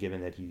 especially given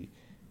that he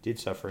did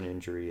suffer an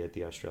injury at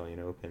the Australian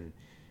Open,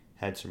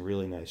 had some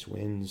really nice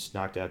wins,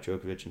 knocked out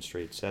Djokovic in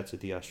straight sets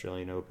at the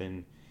Australian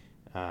Open.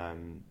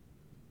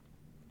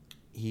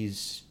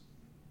 He's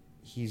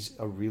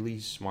a really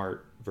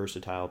smart,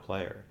 versatile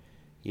player.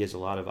 He has a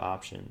lot of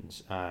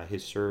options.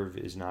 His serve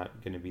is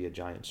not going to be a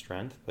giant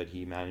strength, but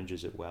he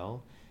manages it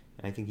well.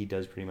 And I think he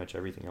does pretty much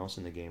everything else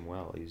in the game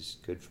well. He's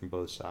good from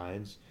both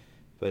sides.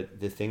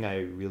 But the thing I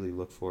really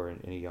look for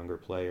in a younger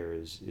player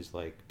is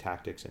like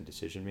tactics and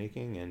decision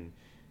making, and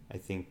I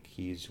think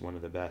he's one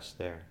of the best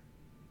there.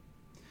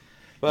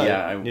 But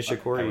yeah,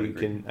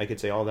 Nishikori, I could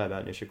say all that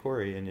about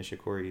Nishikori, and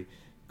Nishikori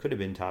could have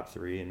been top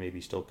 3 and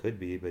maybe still could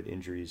be, but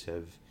injuries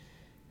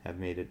have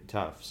made it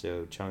tough.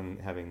 So Chung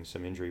having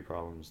some injury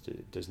problems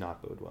does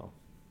not bode well.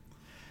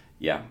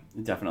 Yeah,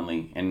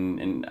 definitely.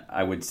 And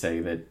I would say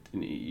that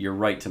you're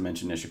right to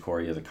mention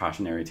Nishikori as a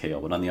cautionary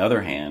tale. But on the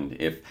other hand,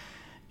 if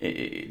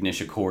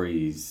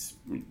Nishikori's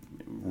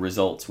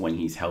results when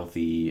he's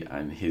healthy,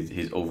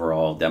 his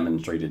overall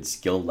demonstrated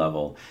skill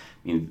level,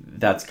 I mean,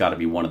 that's got to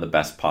be one of the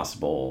best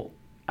possible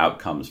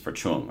outcomes for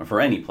Chung or for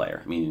any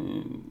player. I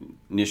mean,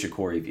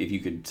 Nishikori, if you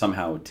could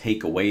somehow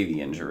take away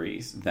the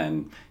injuries,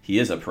 then he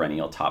is a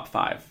perennial top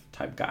 5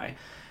 type guy.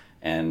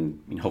 And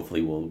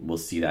hopefully we'll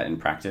see that in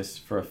practice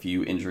for a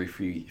few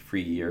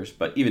injury-free years.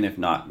 But even if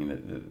not, I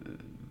mean,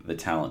 the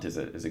talent is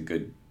a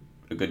good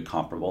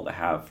comparable to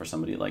have for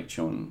somebody like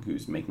Chung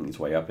who's making his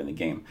way up in the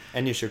game.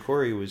 And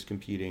Nishikori was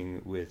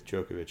competing with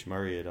Djokovic,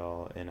 Murray et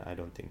al., and I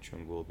don't think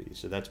Chung will be.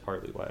 So that's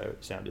partly why I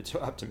sounded so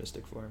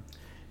optimistic for him.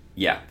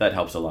 Yeah, that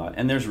helps a lot.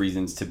 And there's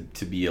reasons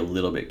to be a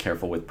little bit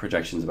careful with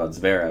projections about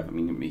Zverev. I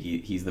mean,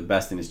 he's the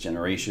best in his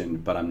generation,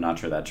 but I'm not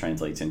sure that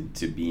translates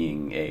into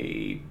being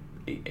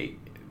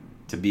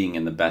being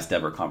in the best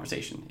ever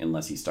conversation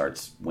unless he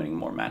starts winning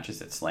more matches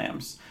at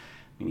slams.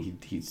 I mean,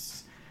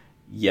 he's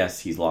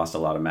lost a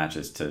lot of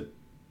matches to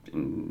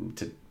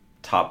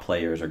top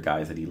players or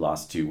guys that he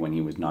lost to when he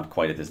was not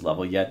quite at this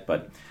level yet,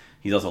 but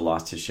he's also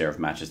lost his share of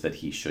matches that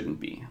he shouldn't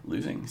be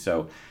losing.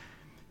 So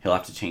he'll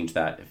have to change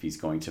that if he's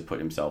going to put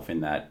himself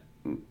in that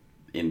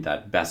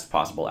best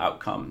possible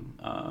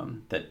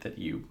outcome that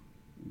you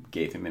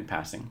gave him in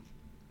passing.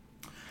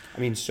 I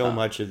mean, so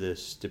much of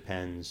this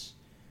depends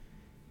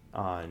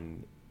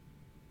on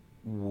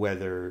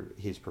whether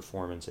his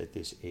performance at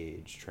this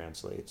age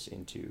translates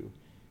into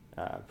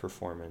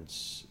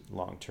performance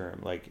long term.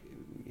 Like,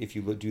 if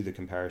you do the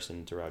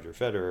comparison to Roger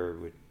Federer,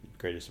 with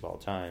greatest of all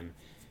time,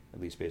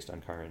 at least based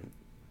on current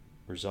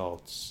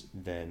results,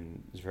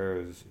 then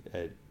Zverev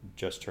at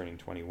just turning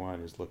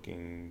 21 is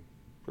looking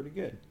pretty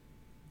good.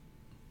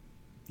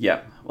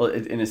 Yeah, well,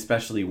 and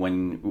especially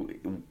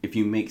if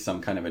you make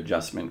some kind of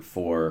adjustment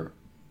for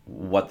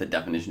what the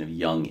definition of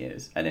young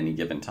is at any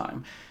given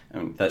time. I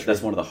mean,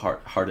 that's one of the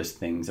hardest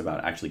things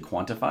about actually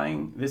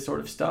quantifying this sort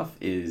of stuff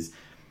is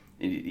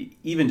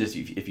even just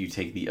if you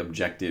take the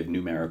objective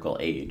numerical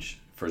age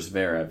for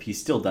Zverev, he's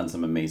still done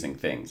some amazing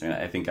things. I mean,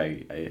 I think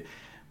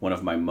one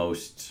of my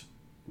most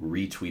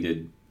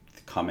retweeted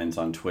comments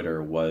on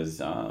Twitter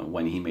was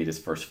when he made his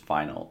first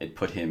final. It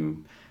put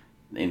him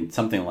in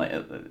something like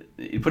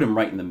it put him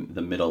right in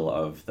the middle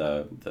of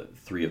the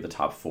 3 of the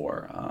top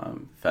 4,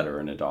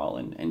 Federer, Nadal,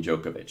 and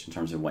Djokovic in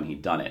terms of when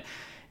he'd done it.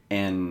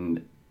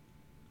 And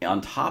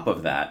on top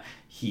of that,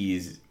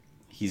 he's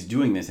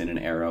doing this in an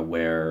era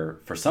where,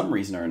 for some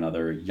reason or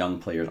another, young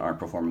players aren't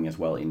performing as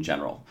well in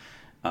general.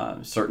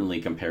 Certainly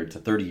compared to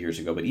 30 years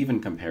ago, but even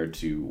compared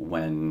to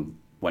when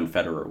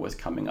Federer was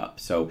coming up.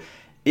 So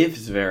if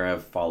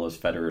Zverev follows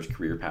Federer's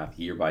career path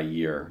year by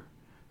year,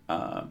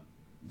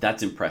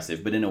 that's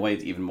impressive, but in a way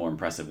it's even more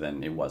impressive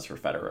than it was for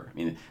Federer. I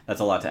mean, that's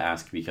a lot to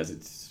ask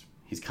because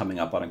he's coming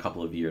up on a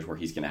couple of years where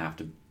he's going to have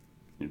to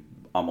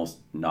almost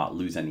not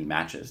lose any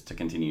matches to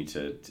continue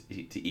to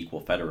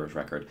equal Federer's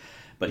record,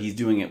 but he's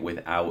doing it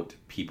without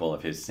people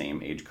of his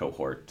same age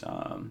cohort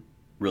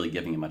really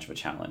giving him much of a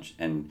challenge,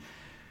 and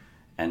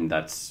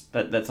that's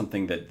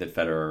something that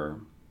Federer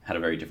had a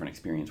very different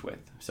experience with.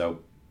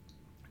 So,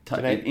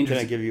 can I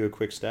give you a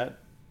quick stat?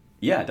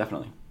 Yeah,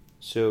 definitely.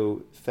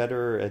 So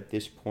Federer at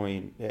this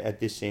point, at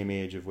this same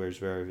age of where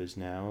Zverev is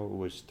now,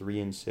 was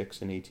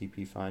 3-6 in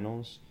ATP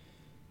finals.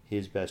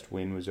 His best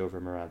win was over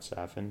Murat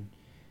Safin,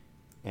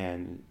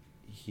 and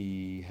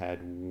he had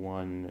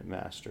 1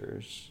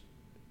 Masters.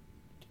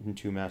 In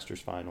 2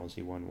 Masters finals,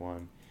 he won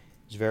 1.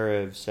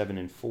 Zverev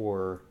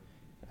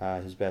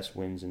 7-4. His best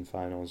wins in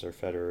finals are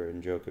Federer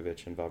and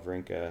Djokovic and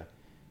Wawrinka,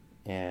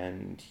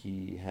 and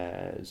he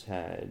has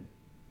had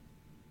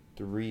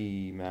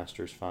 3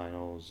 Masters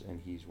finals,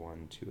 and he's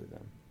won 2 of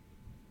them.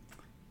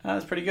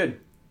 That's pretty good.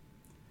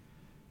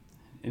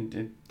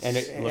 And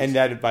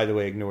that, by the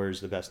way,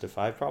 ignores the best of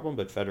 5 problem,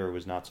 but Federer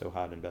was not so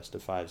hot in best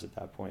of 5s at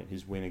that point.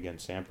 His win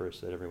against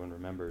Sampras that everyone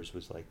remembers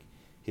was like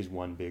his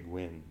one big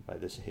win by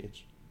this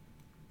age.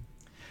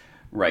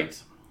 Right.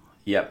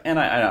 Yep. And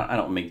I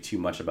don't make too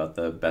much about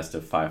the best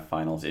of 5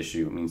 finals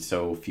issue. I mean,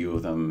 so few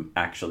of them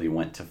actually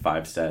went to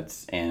 5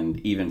 sets, and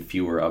even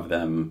fewer of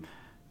them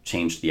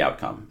changed the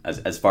outcome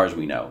as far as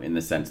we know, in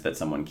the sense that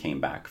someone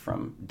came back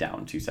from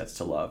down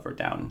 2-0 or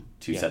down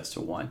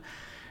 2-1.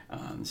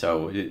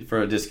 So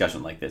for a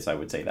discussion like this, I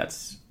would say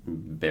that's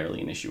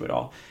barely an issue at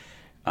all.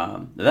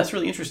 That's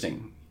really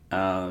interesting.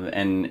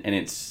 And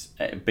it's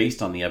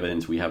based on the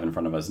evidence we have in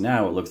front of us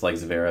now. It looks like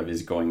Zverev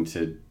is going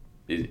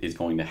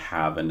to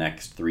have a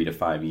next 3 to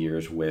 5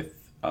 years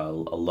with a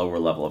lower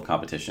level of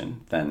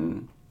competition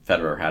than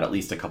Federer had, at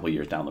least a couple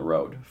years down the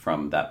road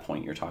from that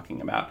point you're talking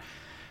about.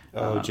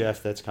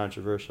 Jeff, that's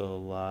controversial. A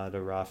lot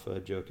of Rafa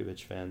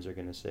Djokovic fans are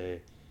going to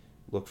say,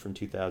 look from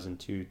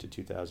 2002 to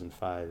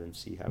 2005 and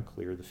see how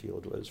clear the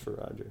field was for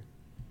Roger.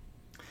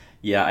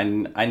 Yeah,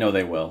 I know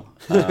they will.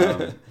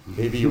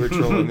 Maybe you were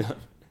trolling them.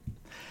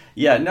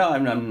 Yeah, no,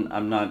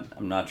 I'm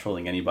not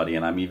trolling anybody,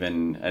 and I'm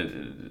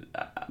even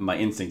my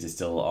instinct is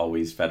still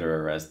always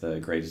Federer as the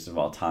greatest of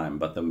all time.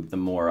 But the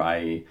more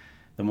I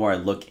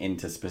look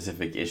into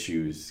specific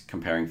issues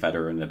comparing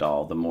Federer and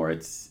Nadal,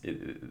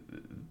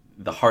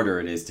 the harder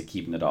it is to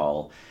keep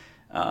Nadal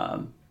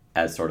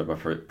as sort of a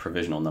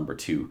provisional number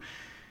 2.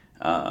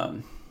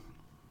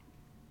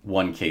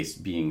 One case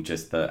being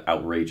just the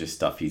outrageous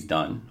stuff he's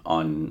done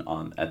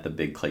on at the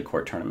big clay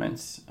court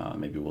tournaments.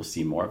 Maybe we'll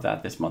see more of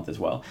that this month as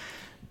well.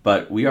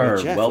 But we are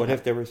Jeff, what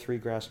if there were 3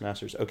 Grass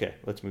Masters? Okay,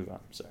 let's move on.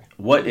 Sorry.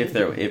 What if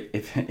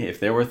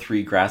there were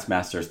 3 Grass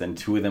Masters? Then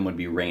 2 of them would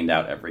be rained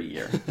out every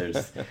year.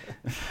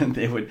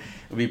 It would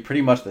be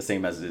pretty much the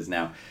same as it is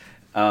now.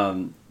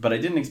 But I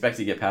didn't expect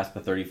to get past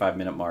the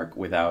 35-minute mark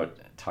without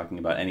talking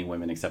about any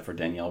women except for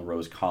Danielle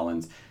Rose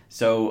Collins.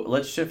 So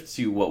let's shift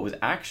to what was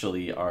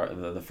actually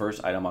the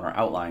first item on our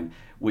outline,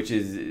 which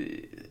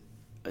is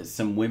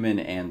some women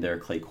and their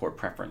clay court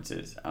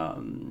preferences.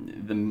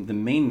 The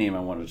main name I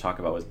wanted to talk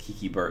about was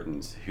Kiki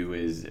Bertens, who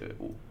is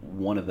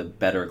one of the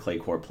better clay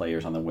court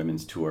players on the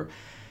women's tour.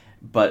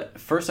 But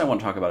first I want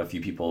to talk about a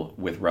few people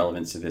with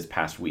relevance to this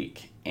past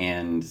week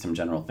and some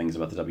general things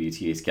about the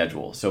WTA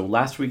schedule. So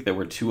last week there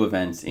were 2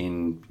 events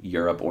in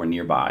Europe or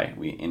nearby.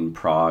 In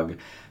Prague,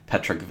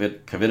 Petra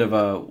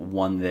Kvitova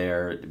won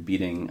there,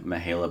 beating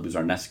Mihaela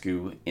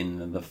Buzarnescu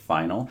in the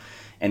final.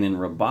 And in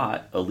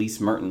Rabat,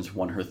 Elise Mertens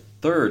won her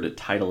 3rd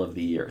title of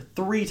the year.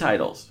 3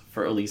 titles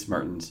for Elise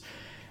Mertens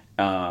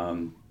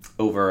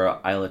over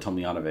Ayla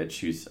Tomljanovic,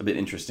 who's a bit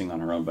interesting on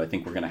her own, but I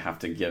think we're going to have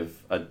to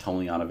give a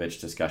Tomljanovic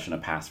discussion a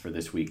pass for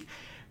this week.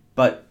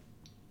 But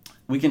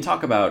we can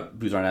talk about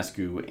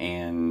Buzarnescu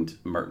and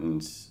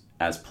Mertens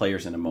as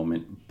players in a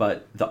moment,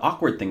 but the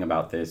awkward thing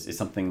about this is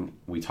something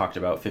we talked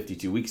about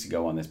 52 weeks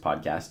ago on this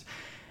podcast,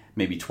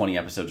 maybe 20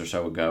 episodes or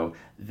so ago,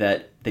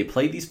 that they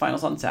played these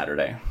finals on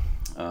Saturday,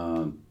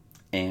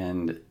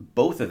 and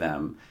both of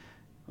them,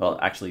 well,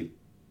 actually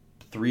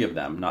 3 of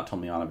them, not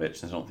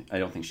Tomljanovic, I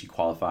don't think she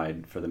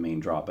qualified for the main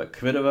draw, but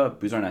Kvitova,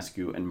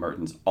 Buzarnescu, and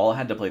Mertens all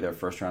had to play their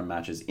first round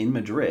matches in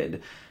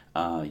Madrid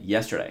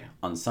yesterday,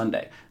 on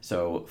Sunday.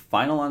 So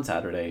final on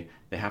Saturday,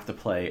 they have to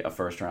play a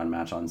first round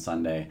match on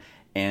Sunday,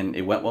 and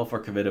it went well for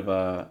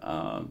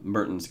Kvitova.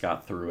 Mertens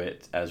got through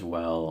it as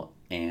well,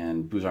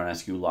 and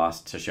Buzarnescu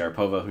lost to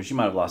Sharapova, who she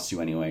might have lost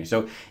to anyway.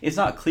 So it's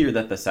not clear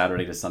that the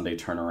Saturday to Sunday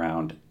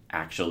turnaround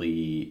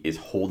actually is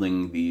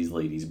holding these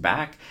ladies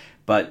back,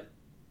 but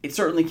it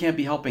certainly can't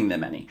be helping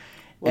them any.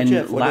 Well, and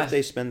Jeff, what if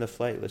they spend the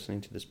flight listening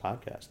to this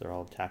podcast? They're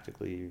all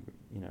tactically,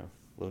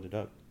 loaded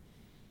up.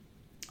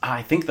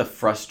 I think the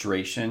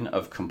frustration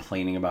of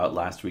complaining about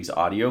last week's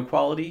audio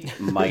quality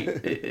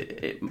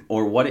might,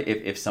 or what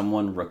if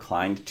someone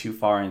reclined too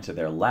far into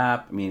their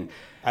lap? I mean,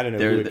 I don't know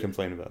who would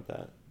complain about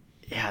that.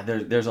 Yeah,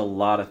 there's a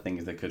lot of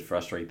things that could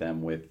frustrate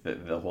them with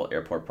the whole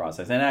airport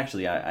process. And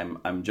actually,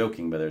 I'm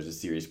joking, but there's a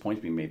serious point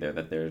to be made there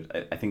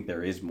that I think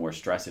there is more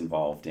stress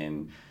involved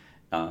in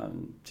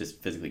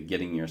just physically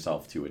getting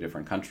yourself to a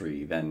different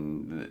country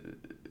than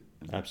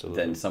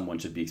someone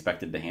should be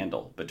expected to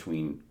handle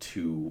between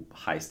 2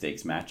 high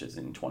stakes matches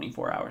in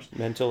 24 hours.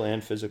 Mental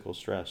and physical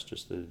stress,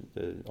 just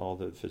all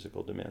the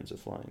physical demands of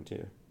flying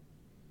too.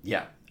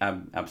 Yeah,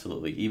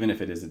 absolutely. Even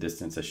if it is a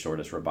distance as short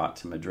as Rabat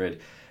to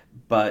Madrid.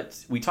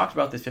 But we talked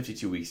about this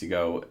 52 weeks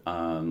ago.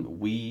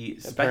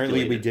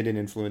 Apparently we didn't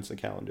influence the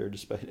calendar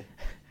despite it.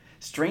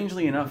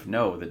 Strangely enough,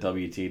 no, the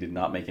WTA did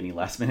not make any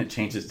last-minute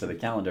changes to the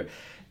calendar.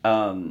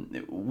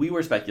 We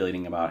were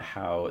speculating about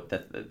how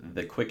that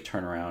the quick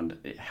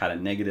turnaround had a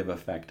negative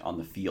effect on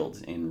the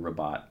fields in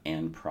Rabat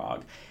and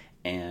Prague.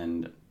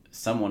 And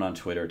someone on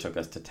Twitter took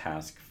us to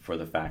task for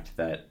the fact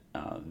that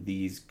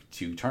these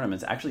 2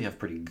 tournaments actually have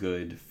pretty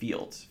good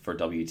fields for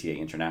WTA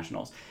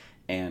internationals.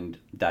 And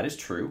that is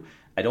true.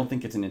 I don't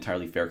think it's an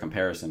entirely fair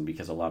comparison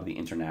because a lot of the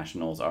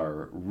internationals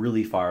are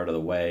really far out of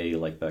the way,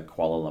 like the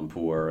Kuala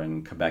Lumpur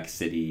and Quebec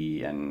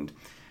City and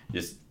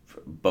just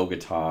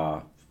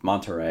Bogota,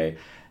 Monterrey,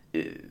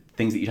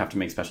 things that you'd have to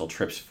make special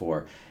trips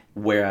for.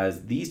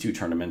 Whereas these 2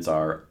 tournaments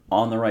are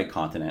on the right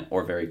continent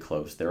or very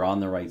close. They're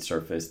on the right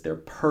surface. They're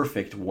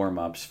perfect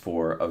warm-ups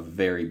for a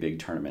very big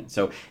tournament.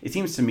 So it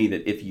seems to me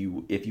that if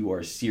you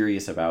are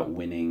serious about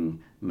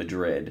winning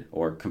Madrid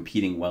or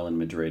competing well in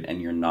Madrid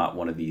and you're not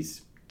one of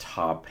these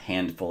top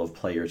handful of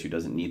players who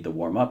doesn't need the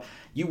warm-up,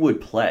 you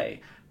would play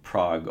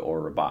Prague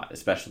or Rabat,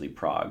 especially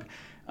Prague,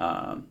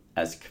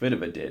 as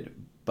Kvitova did.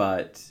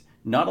 But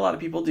not a lot of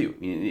people do.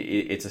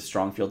 It's a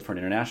strong field for an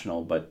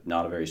international, but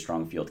not a very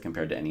strong field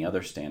compared to any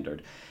other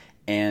standard.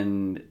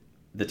 And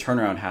the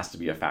turnaround has to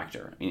be a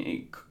factor.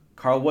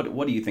 Carl,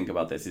 what do you think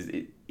about this?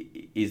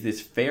 Is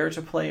this fair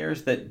to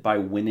players that by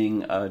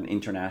winning an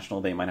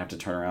international, they might have to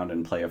turn around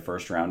and play a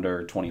first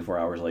rounder 24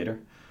 hours later?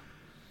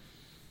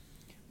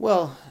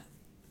 Well,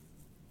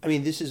 I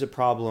mean, this is a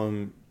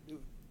problem.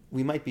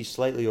 We might be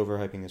slightly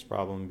overhyping this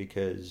problem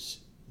because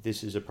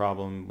this is a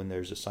problem when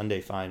there's a Sunday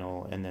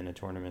final and then a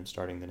tournament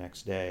starting the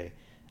next day.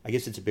 I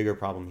guess it's a bigger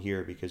problem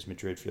here because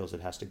Madrid feels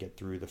it has to get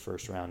through the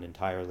first round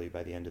entirely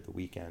by the end of the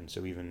weekend.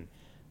 So even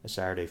a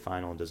Saturday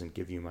final doesn't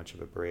give you much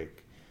of a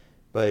break.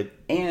 But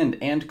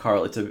and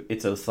Carl,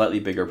 it's a slightly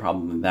bigger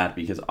problem than that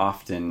because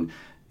often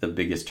the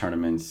biggest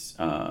tournaments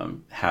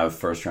have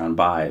first round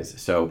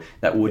buys, so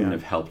that wouldn't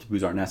have helped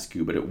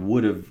Buzarnescu, but it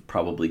would have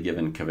probably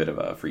given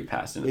Kvitova a free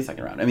pass in the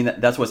second round. I mean,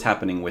 that's what's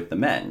happening with the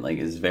men. Like,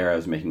 is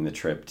Zverev's making the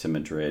trip to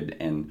Madrid,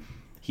 and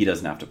he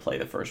doesn't have to play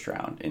the first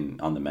round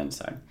on the men's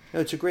side. No,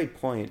 it's a great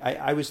point.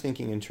 I was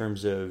thinking in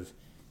terms of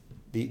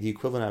the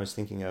equivalent I was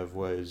thinking of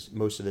was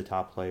most of the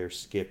top players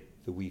skip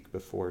the week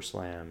before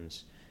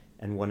slams.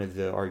 And one of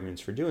the arguments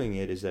for doing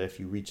it is that if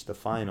you reach the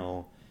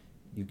final,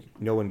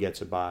 no one gets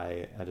a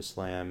bye at a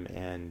slam,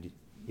 and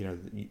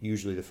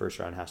usually the first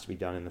round has to be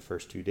done in the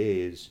first 2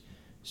 days.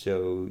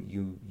 So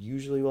you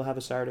usually will have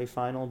a Saturday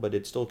final, but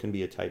it still can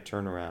be a tight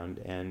turnaround,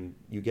 and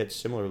you get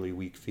similarly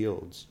weak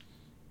fields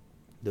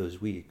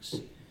those weeks.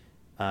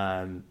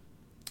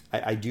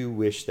 I do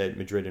wish that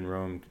Madrid and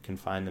Rome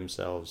confine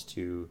themselves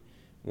to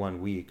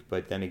 1 week,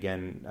 but then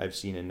again, I've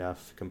seen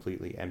enough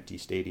completely empty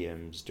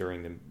stadiums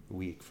during the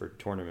week for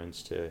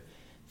tournaments to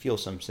feel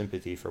some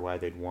sympathy for why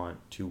they'd want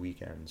 2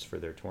 weekends for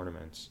their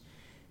tournaments.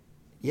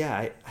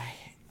 Yeah,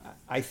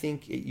 I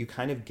think you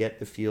kind of get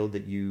the field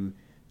that you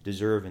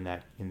deserve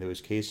in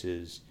those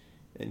cases.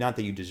 Not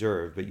that you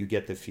deserve, but you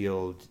get the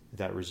field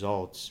that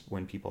results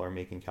when people are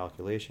making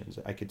calculations.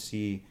 I could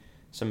see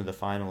some of the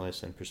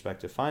finalists and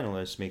prospective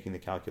finalists making the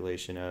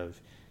calculation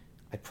of,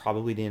 I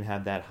probably didn't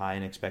have that high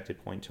an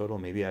expected point total.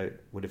 Maybe I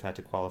would have had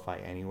to qualify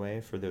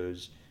anyway for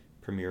those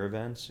premier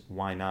events.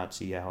 Why not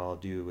see how I'll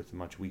do with a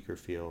much weaker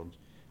field,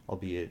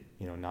 albeit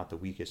not the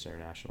weakest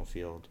international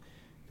field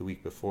the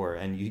week before.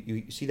 And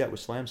you see that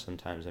with slams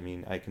sometimes. I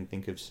mean, I can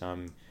think of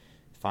some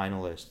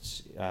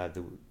finalists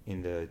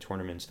in the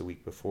tournaments the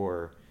week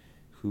before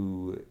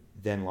who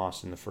then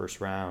lost in the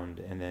first round,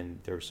 and then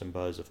there was some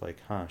buzz of like,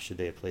 should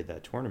they have played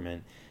that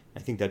tournament? I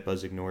think that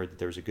buzz ignored that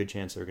there was a good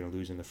chance they were going to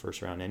lose in the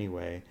first round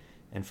anyway.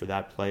 And for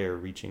that player,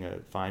 reaching a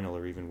final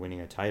or even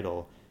winning a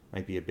title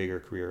might be a bigger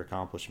career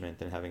accomplishment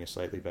than having a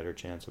slightly better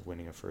chance of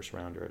winning a first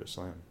rounder at a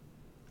slam.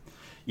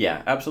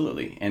 Yeah,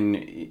 absolutely. And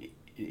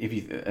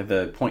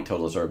the point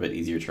totals are a bit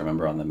easier to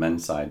remember on the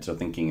men's side. So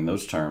thinking in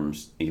those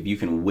terms, if you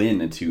can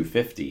win a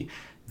 250,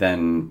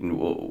 then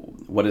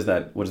what is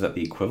that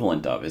the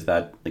equivalent of? Is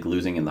that like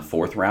losing in the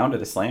fourth round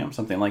at a slam,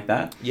 something like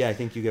that? Yeah, I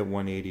think you get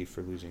 180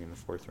 for losing in the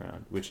fourth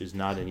round, which is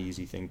not an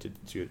easy thing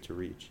to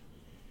reach.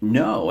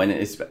 No, and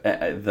it's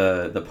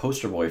the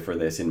poster boy for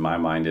this in my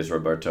mind is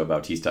Roberto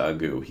Bautista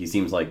Agut. He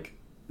seems like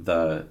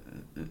the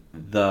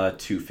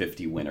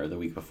 250 winner the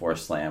week before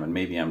Slam, and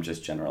maybe I'm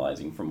just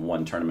generalizing from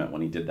one tournament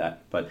when he did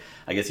that, but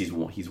I guess he's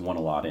won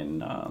a lot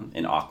in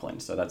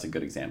Auckland, so that's a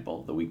good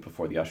example. The week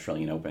before the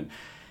Australian Open,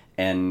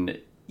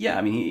 and yeah,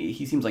 I mean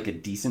he seems like a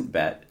decent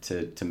bet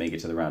to make it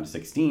to the round of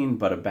 16,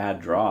 but a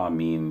bad draw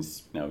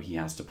means he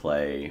has to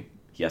play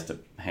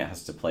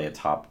a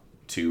top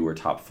 2 or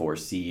top 4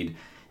 seed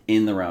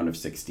in the round of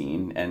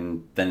 16,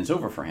 and then it's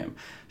over for him.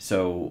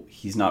 So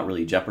he's not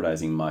really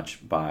jeopardizing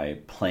much by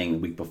playing the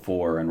week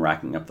before and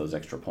racking up those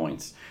extra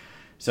points.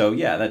 So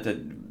yeah,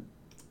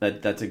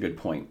 that's a good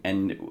point.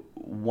 And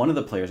one of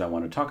the players I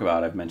want to talk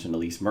about, I've mentioned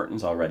Elise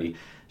Mertens already.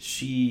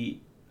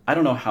 I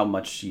don't know how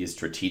much she is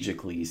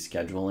strategically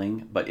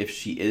scheduling, but if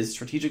she is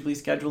strategically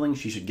scheduling,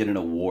 she should get an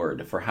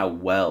award for how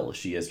well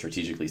she is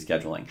strategically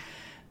scheduling.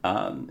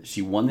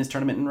 She won this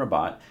tournament in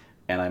Rabat,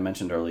 and I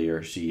mentioned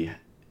earlier she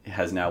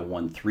has now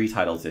won 3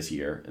 titles this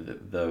year.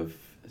 The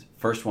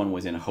first one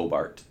was in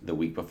Hobart the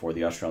week before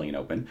the Australian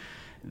Open.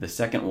 The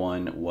second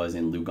one was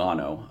in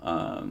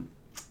Lugano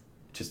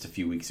just a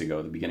few weeks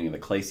ago, the beginning of the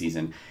clay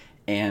season.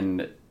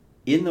 And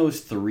in those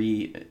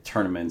 3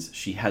 tournaments,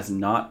 she has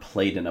not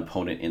played an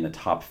opponent in the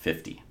top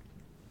 50.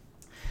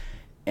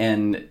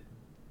 And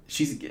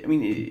she's the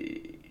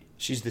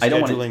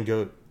scheduling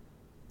goat.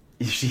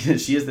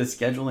 She is the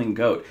scheduling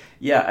goat.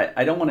 Yeah,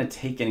 I don't want to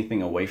take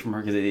anything away from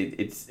her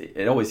because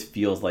it always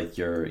feels like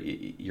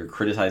you're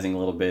criticizing a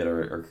little bit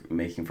or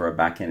making for a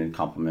backhanded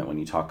compliment when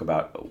you talk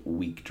about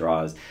weak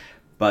draws.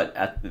 But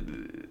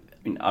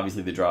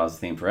obviously the draw is the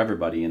same for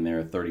everybody, and there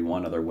are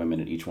 31 other women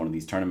at each one of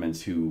these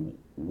tournaments who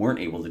weren't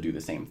able to do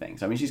the same thing.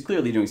 So she's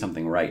clearly doing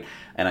something right,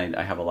 and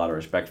I have a lot of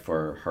respect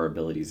for her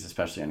abilities,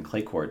 especially on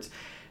clay courts.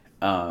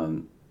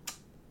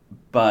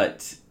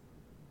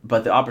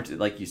 But the opportunity,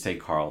 like you say,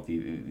 Carl,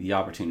 the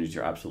opportunities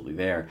are absolutely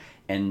there.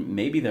 And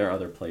maybe there are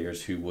other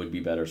players who would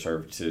be better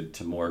served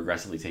to more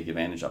aggressively take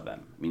advantage of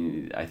them. I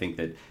mean, I think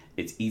that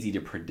it's easy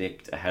to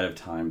predict ahead of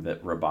time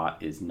that Rabat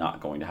is not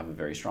going to have a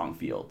very strong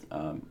field.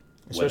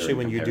 Especially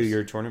when you do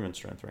your tournament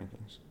strength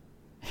rankings.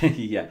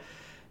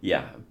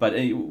 Yeah. But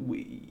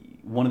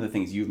one of the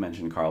things you've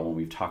mentioned, Carl, when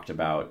we've talked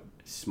about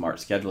smart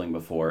scheduling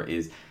before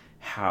is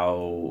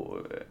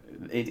how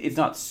it's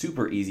not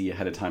super easy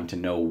ahead of time to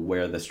know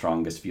where the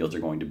strongest fields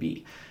are going to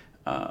be.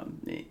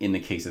 In the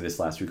case of this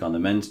last week on the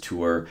men's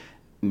tour,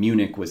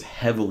 Munich was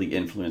heavily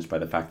influenced by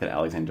the fact that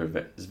Alexander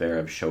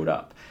Zverev showed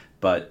up.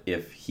 But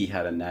if he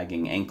had a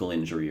nagging ankle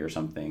injury or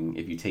something,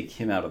 if you take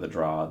him out of the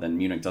draw, then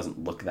Munich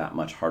doesn't look that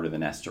much harder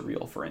than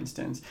Estoril, for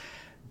instance.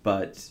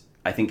 But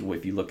I think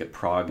if you look at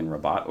Prague and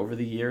Rabat over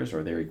the years,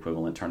 or their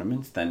equivalent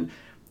tournaments, then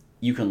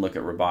you can look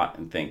at Rabat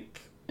and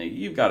think,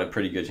 you've got a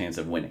pretty good chance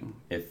of winning.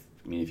 If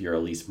you're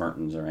Elise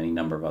Mertens or any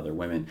number of other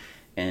women,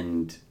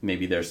 and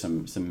maybe there's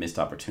some missed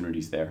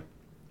opportunities there.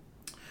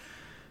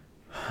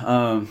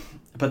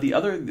 But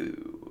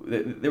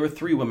there were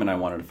three women I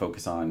wanted to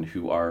focus on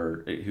who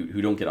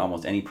don't get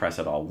almost any press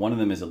at all. One of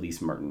them is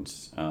Elise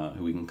Mertens,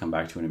 who we can come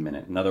back to in a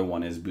minute. Another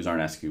one is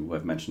Buzarnescu, who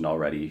I've mentioned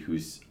already,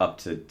 who's up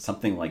to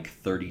something like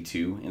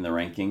 32 in the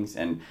rankings,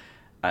 and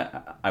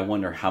I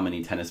wonder how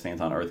many tennis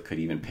fans on earth could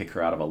even pick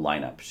her out of a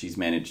lineup. She's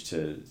managed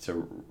to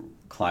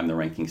climb the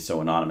rankings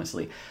so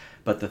anonymously.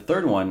 But the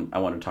third one I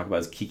want to talk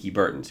about is Kiki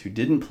Bertens, who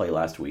didn't play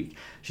last week.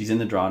 She's in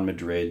the draw in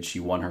Madrid. She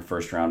won her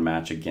first round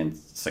match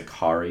against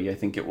Sakari, I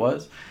think it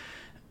was.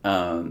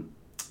 And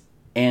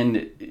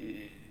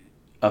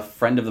a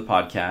friend of the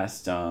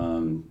podcast,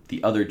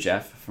 the other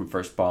Jeff from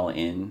First Ball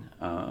In,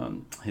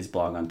 his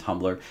blog on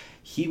Tumblr,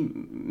 he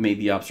made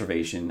the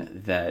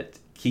observation that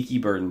Kiki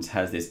Bertens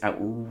has this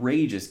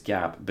outrageous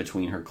gap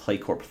between her clay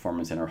court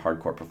performance and her hard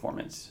court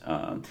performance.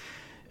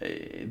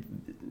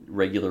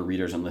 Regular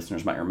readers and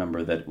listeners might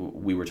remember that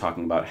we were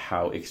talking about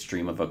how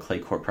extreme of a clay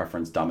court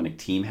preference Dominic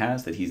Thiem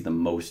has, that he's the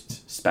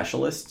most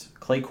specialist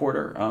clay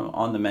courter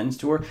on the men's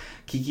tour.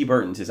 Kiki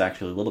Bertens is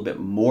actually a little bit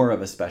more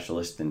of a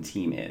specialist than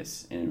Thiem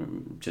is,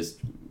 in just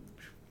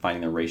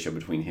finding the ratio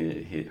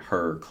between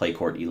her clay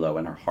court ELO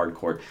and her hard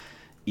court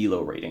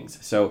ELO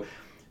ratings. So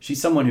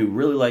she's someone who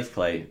really likes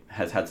clay,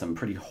 has had some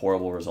pretty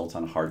horrible results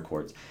on hard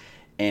courts,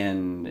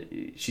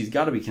 and she's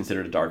got to be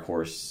considered a dark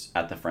horse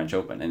at the French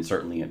Open, and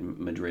certainly at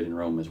Madrid and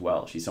Rome as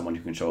well. She's someone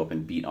who can show up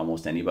and beat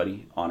almost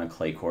anybody on a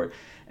clay court.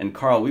 And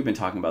Carl, we've been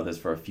talking about this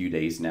for a few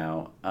days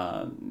now.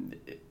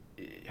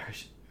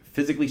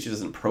 Physically, she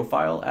doesn't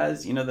profile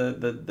as,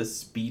 the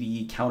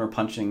speedy,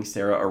 counter-punching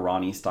Sarah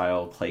Irani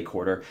style clay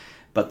courter,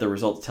 but the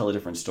results tell a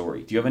different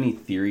story. Do you have any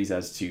theories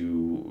as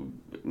to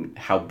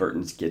how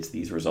Bertens gets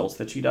these results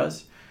that she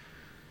does?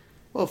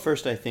 Well,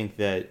 first, I think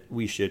that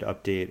we should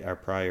update our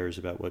priors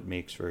about what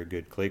makes for a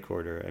good clay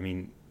courter. I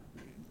mean,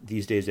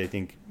 these days, I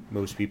think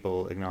most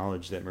people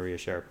acknowledge that Maria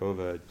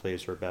Sharapova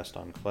plays her best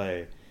on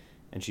clay,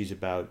 and she's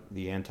about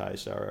the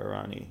anti-Sara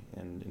Errani.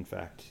 And in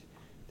fact,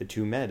 the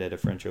two met at a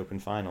French Open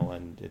final,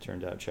 and it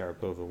turned out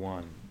Sharapova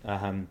won.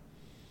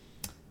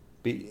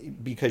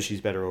 Because she's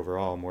better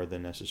overall, more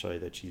than necessarily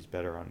that she's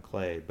better on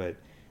clay. But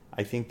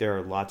I think there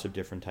are lots of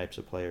different types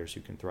of players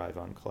who can thrive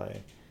on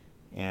clay.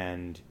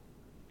 And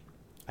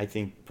I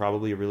think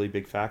probably a really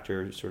big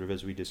factor, sort of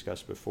as we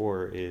discussed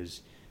before,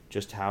 is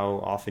just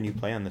how often you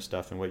play on this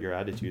stuff and what your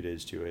attitude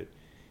is to it.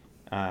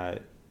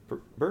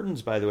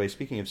 Bertens, by the way,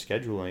 speaking of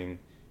scheduling,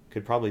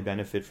 could probably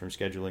benefit from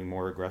scheduling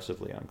more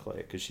aggressively on clay,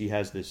 because she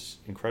has this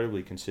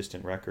incredibly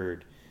consistent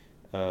record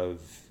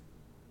of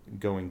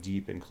going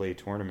deep in clay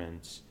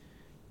tournaments.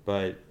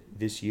 But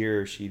this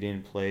year she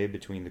didn't play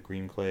between the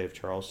green clay of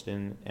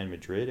Charleston and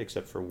Madrid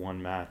except for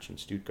one match in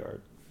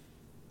Stuttgart.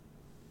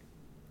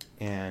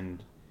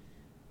 And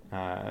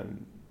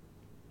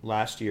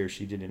last year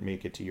she didn't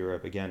make it to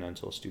Europe again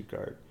until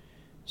Stuttgart.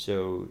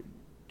 So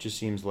just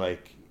seems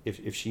like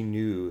if she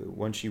knew,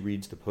 once she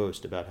reads the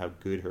post about how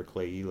good her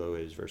clay ELO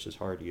is versus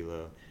hard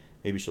ELO,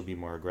 maybe she'll be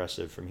more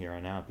aggressive from here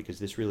on out, because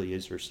this really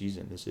is her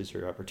season. This is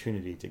her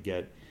opportunity to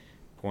get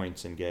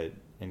points and get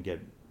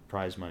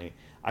prize money.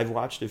 I've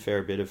watched a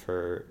fair bit of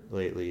her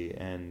lately,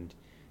 and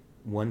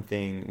one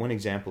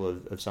example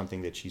of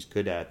something that she's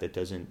good at that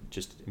doesn't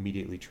just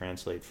immediately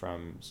translate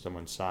from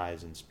someone's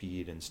size and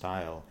speed and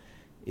style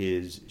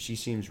is she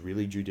seems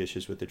really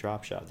judicious with the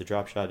drop shot. The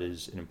drop shot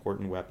is an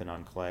important weapon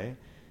on clay,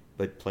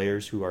 but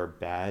players who are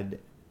bad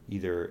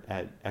either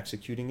at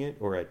executing it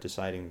or at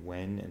deciding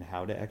when and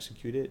how to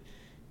execute it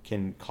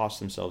can cost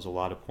themselves a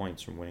lot of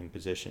points from winning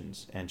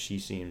positions. And she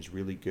seems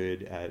really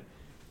good at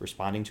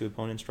responding to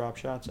opponents' drop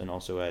shots and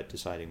also at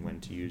deciding when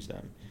to use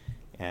them.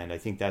 And I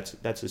think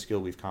that's a skill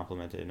we've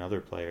complemented in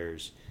other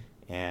players,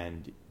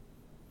 and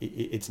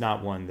it's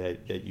not one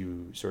that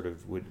you sort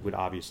of would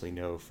obviously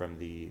know from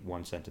the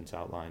one sentence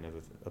outline of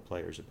a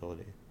player's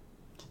ability.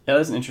 Yeah,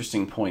 that's an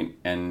interesting point.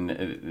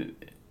 And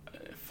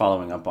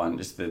following up on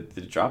just the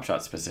drop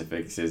shot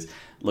specifics is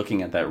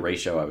looking at that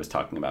ratio I was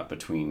talking about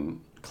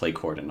between clay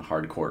court and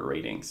hard court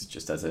ratings,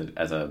 just as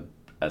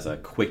a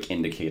quick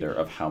indicator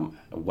of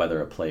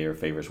whether a player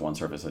favors one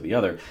surface or the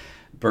other.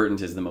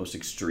 Bertens is the most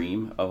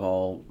extreme of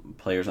all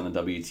players on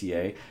the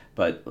WTA,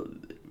 but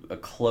a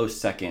close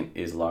second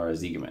is Lara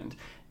Siegemund.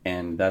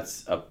 And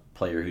that's a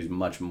player who's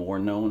much more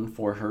known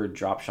for her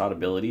drop shot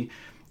ability.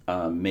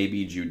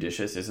 Maybe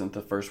judicious isn't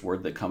the first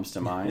word that comes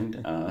to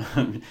mind.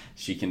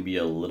 She can be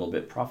a little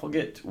bit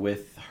profligate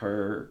with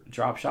her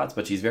drop shots,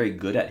 but she's very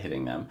good at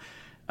hitting them.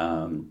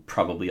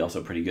 Probably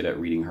also pretty good at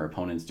reading her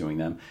opponents doing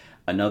them.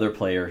 Another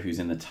player who's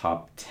in the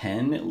top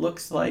 10, it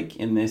looks like,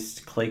 in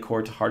this clay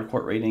court to hard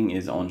court rating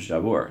is Ons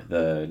Jabeur,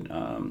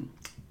 the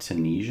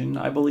Tunisian,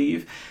 I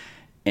believe.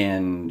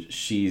 And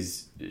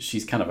she's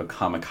kind of a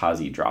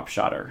kamikaze drop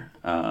shotter.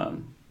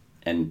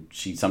 And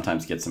she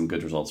sometimes gets some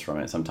good results from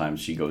it. Sometimes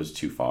she goes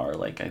too far,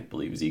 like I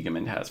believe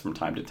Siegemund has from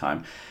time to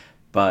time.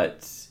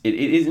 But it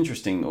is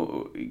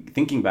interesting,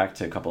 thinking back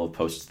to a couple of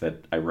posts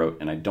that I wrote,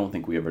 and I don't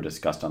think we ever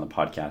discussed on the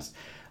podcast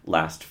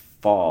last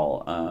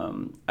fall.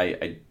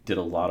 I did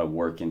a lot of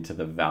work into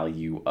the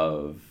value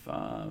of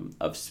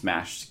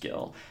smash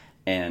skill.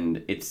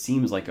 And it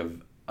seems like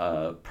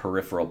a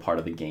peripheral part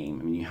of the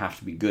game. I mean, you have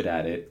to be good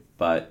at it,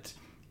 but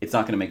it's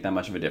not going to make that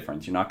much of a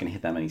difference. You're not going to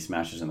hit that many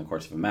smashes in the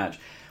course of a match.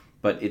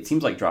 But it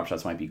seems like drop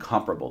shots might be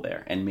comparable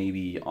there. And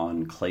maybe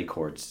on clay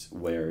courts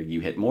where you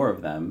hit more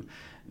of them,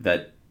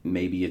 that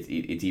maybe it's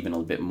even a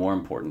bit more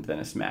important than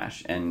a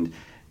smash. And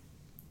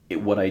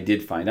what I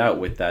did find out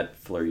with that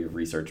flurry of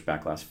research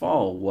back last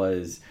fall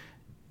was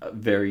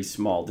very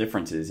small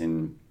differences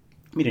in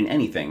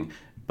anything,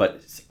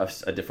 but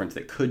a difference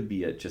that could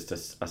be just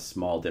a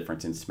small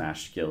difference in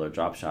smash skill or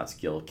drop shot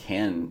skill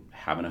can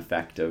have an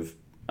effect of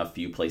a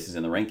few places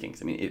in the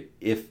rankings. I mean,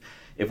 if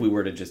we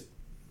were to just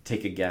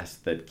take a guess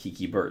that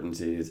Kiki Bertens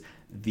is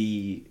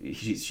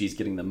she's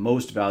getting the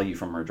most value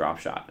from her drop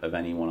shot of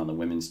anyone on the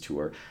women's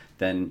tour,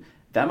 then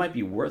that might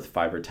be worth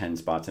 5 or 10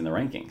 spots in the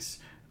rankings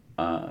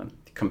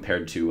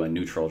compared to a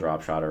neutral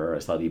drop shot or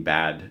a slightly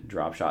bad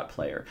drop shot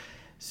player.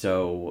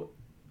 So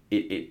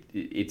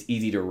it's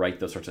easy to write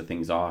those sorts of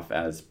things off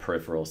as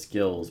peripheral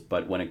skills,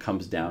 but when it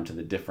comes down to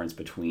the difference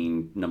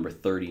between number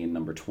 30 and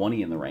number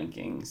 20 in the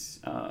rankings,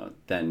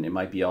 then it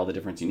might be all the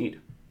difference you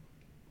need.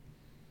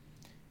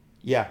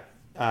 Yeah.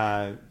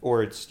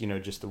 Or it's,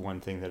 just the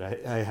one thing that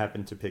I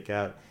happen to pick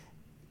out.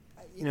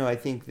 I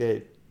think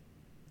that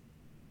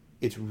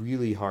it's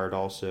really hard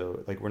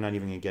also, like we're not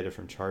even going to get it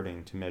from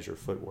charting to measure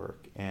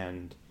footwork.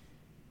 And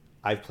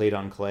I've played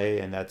on clay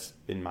and that's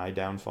been my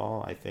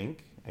downfall, I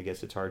think. I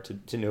guess it's hard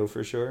to know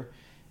for sure.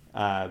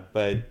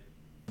 But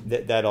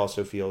that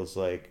also feels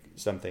like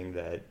something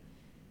that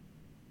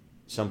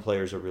some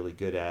players are really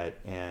good at.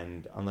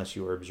 And unless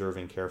you are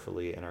observing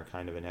carefully and are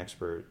kind of an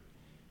expert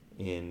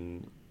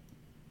in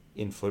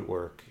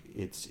footwork,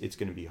 it's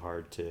going to be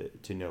hard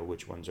to know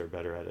which ones are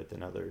better at it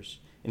than others.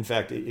 In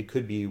fact, it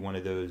could be one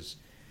of those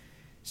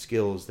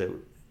skills that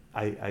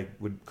I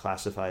would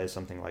classify as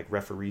something like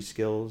referee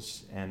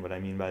skills. And what I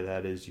mean by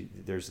that is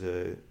there's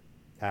the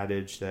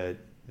adage that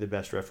the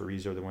best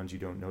referees are the ones you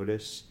don't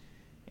notice.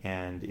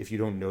 And if you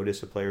don't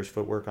notice a player's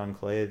footwork on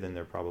clay, then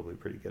they're probably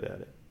pretty good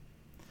at it.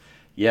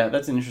 Yeah,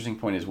 that's an interesting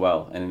point as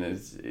well. And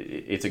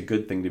it's a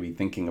good thing to be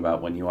thinking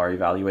about when you are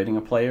evaluating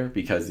a player,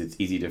 because it's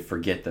easy to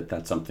forget that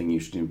that's something you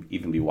should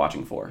even be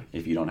watching for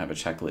if you don't have a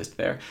checklist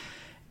there.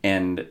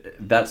 And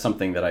that's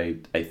something that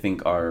I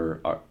think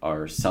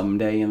our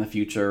someday in the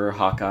future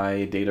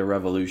Hawkeye data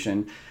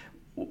revolution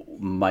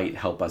might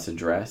help us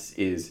address,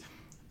 is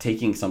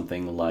taking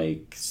something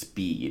like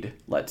speed,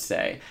 let's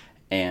say,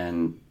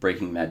 and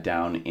breaking that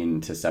down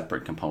into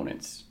separate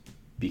components.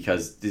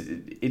 Because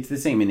it's the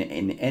same in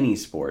any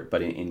sport,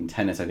 but in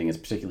tennis I think it's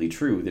particularly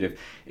true that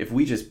if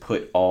we just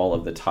put all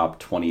of the top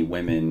 20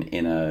 women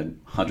in a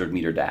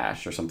 100-meter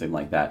dash or something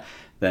like that,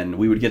 then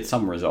we would get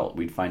some result.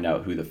 We'd find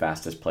out who the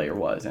fastest player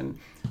was, and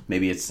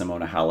maybe it's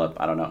Simona Halep,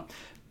 I don't know.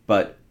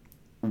 But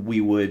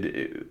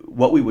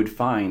what we would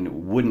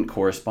find wouldn't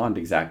correspond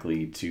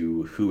exactly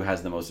to who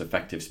has the most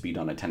effective speed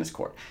on a tennis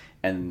court.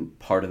 And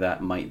part of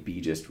that might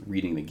be just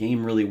reading the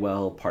game really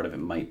well. Part of it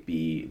might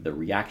be the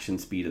reaction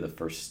speed of the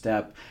first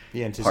step.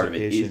 The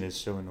anticipation is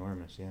so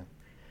enormous, yeah.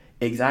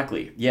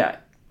 Exactly, yeah.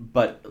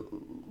 But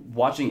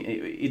watching,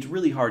 it's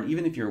really hard,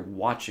 even if you're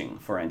watching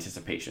for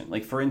anticipation.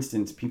 Like, for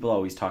instance, people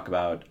always talk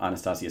about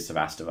Anastasia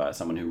Sevastova as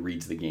someone who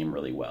reads the game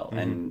really well. Mm-hmm.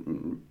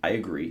 And I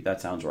agree. That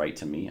sounds right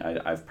to me.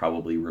 I've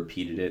probably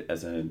repeated it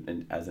as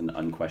an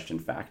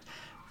unquestioned fact.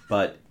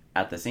 But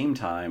at the same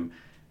time,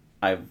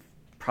 I've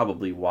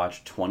probably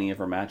watched 20 of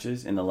her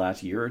matches in the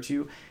last year or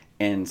two.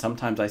 And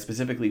sometimes I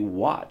specifically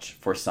watch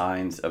for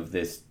signs of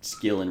this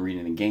skill in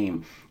reading the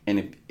game.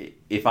 And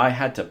if I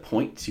had to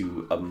point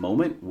to a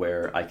moment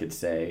where I could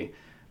say,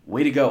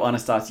 way to go,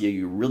 Anastasia,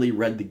 you really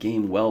read the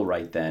game well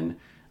right then,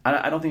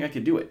 I don't think I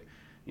could do it.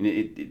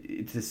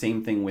 It's the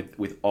same thing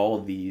with all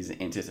of these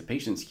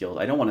anticipation skills.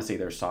 I don't want to say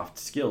they're soft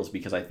skills,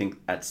 because I think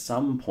at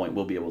some point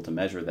we'll be able to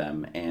measure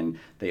them, and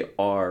they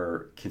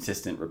are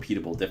consistent,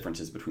 repeatable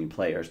differences between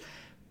players.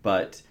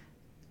 But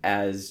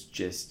as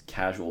just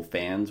casual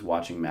fans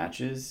watching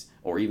matches,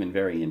 or even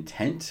very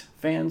intent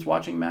fans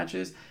watching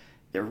matches,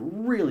 they're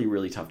really,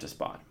 really tough to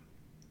spot.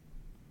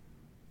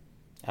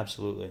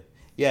 Absolutely.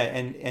 Yeah,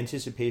 and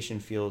anticipation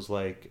feels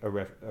like a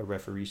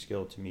referee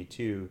skill to me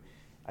too.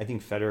 I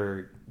think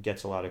Federer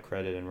gets a lot of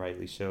credit, and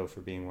rightly so,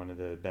 for being one of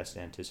the best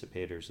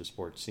anticipators the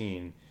sport's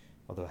seen.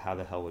 Although, how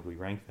the hell would we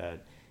rank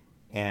that?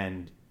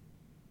 And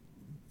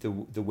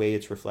the way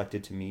it's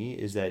reflected to me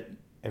is that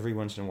every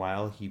once in a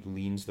while he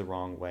leans the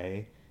wrong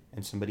way,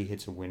 and somebody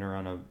hits a winner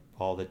on a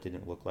ball that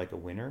didn't look like a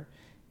winner,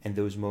 and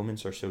those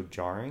moments are so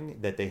jarring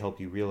that they help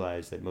you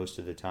realize that most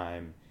of the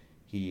time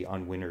he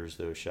unwinners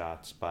those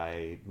shots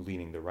by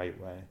leaning the right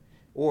way.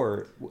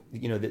 Or,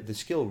 the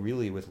skill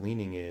really with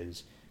leaning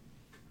is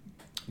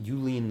you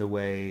lean the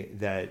way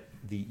that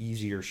the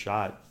easier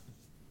shot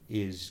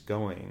is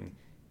going,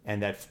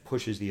 and that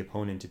pushes the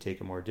opponent to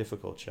take a more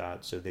difficult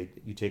shot. So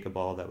you take a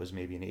ball that was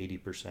maybe an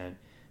 80%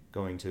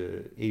 going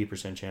to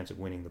 80% chance of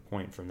winning the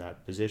point from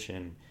that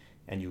position,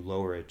 and you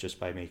lower it just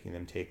by making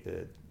them take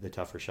the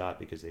tougher shot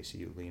because they see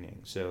you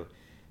leaning. So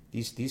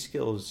these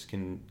skills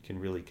can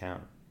really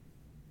count.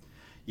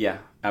 Yeah,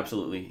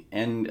 absolutely.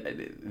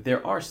 And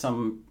there are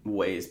some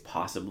ways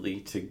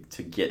possibly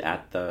to get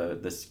at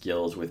the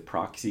skills with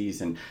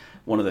proxies. And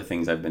one of the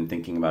things I've been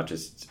thinking about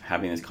just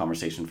having this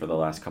conversation for the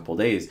last couple of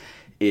days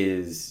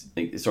is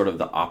sort of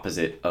the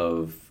opposite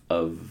of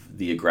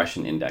the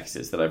aggression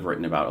indexes that I've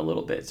written about a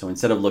little bit. So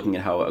instead of looking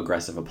at how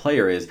aggressive a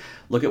player is,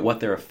 look at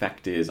what their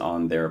effect is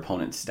on their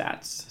opponent's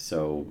stats.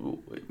 So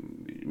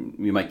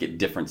you might get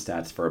different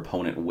stats for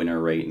opponent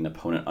winner rate and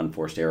opponent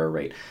unforced error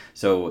rate.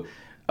 So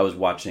I was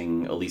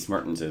watching Elise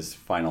Mertens'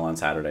 final on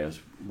Saturday. I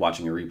was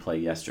watching a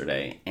replay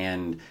yesterday,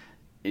 and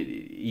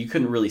you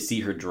couldn't really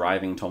see her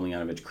driving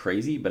Tomljanovic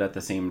crazy, but at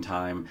the same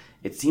time,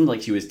 it seemed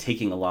like she was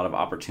taking a lot of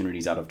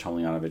opportunities out of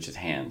Tomljanovic's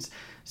hands.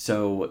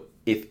 So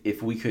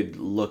if we could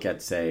look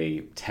at,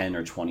 say, 10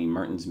 or 20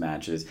 Mertens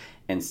matches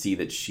and see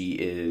that she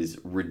is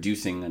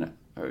reducing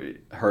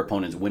her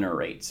opponent's winner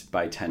rates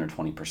by 10 or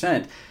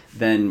 20%,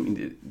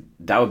 then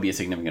that would be a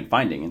significant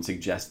finding and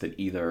suggest that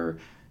either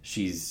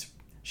she's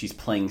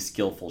playing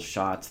skillful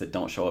shots that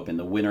don't show up in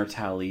the winner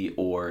tally,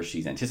 or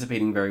she's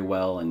anticipating very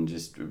well and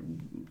just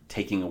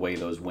taking away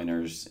those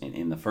winners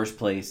in the first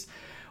place,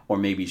 or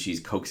maybe she's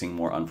coaxing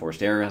more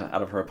unforced errors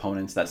out of her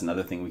opponents. That's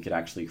another thing we could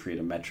actually create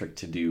a metric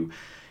to do.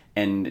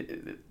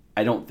 And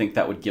I don't think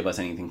that would give us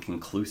anything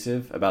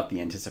conclusive about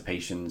the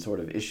anticipation sort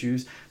of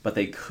issues, but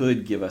they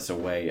could give us a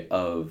way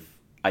of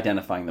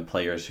identifying the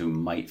players who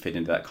might fit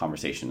into that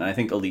conversation. And I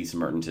think Elise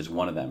Mertens is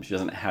one of them. She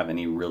doesn't have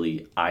any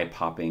really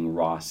eye-popping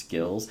raw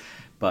skills,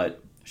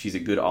 but she's a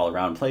good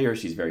all-around player.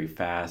 She's very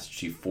fast.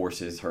 She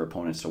forces her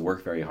opponents to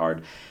work very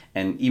hard.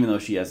 And even though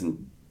she hasn't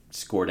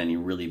scored any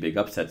really big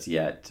upsets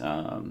yet,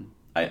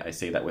 I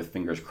say that with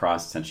fingers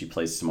crossed since she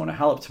plays Simona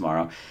Halep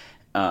tomorrow,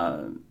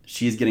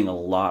 she's getting a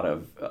lot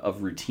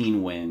of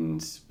routine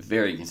wins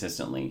very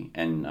consistently,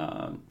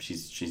 and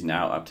she's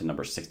now up to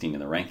number 16 in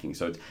the ranking.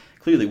 So it's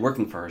clearly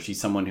working for her. She's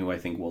someone who I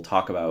think we'll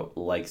talk about,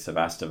 like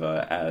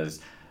Sevastova, as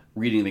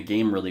reading the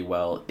game really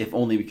well, if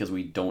only because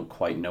we don't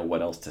quite know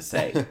what else to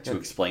say to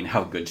explain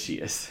how good she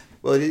is.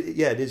 Well, it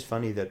is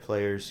funny that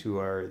players who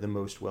are the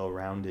most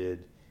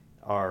well-rounded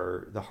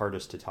are the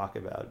hardest to talk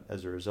about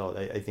as a result.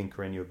 I think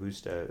Carreño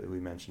Busta, we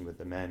mentioned with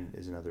the men,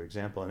 is another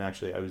example. And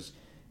actually,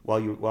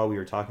 while we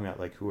were talking about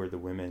like who are the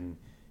women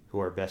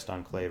who are best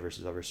on clay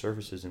versus other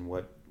surfaces, and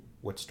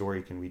what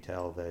story can we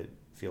tell that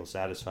feels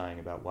satisfying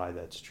about why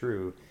that's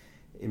true,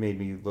 it made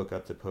me look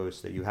up the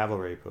post that you have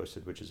already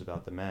posted, which is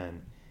about the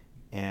men.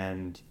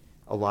 And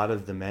a lot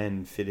of the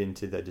men fit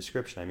into the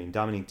description. I mean,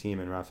 Dominic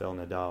Thiem and Rafael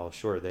Nadal,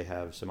 sure, they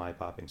have some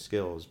eye-popping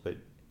skills, but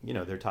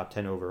they're top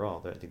 10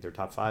 overall. I think they're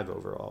top 5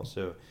 overall,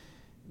 so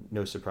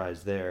no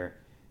surprise there.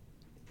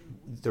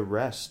 The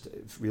rest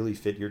really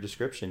fit your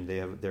description.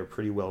 They're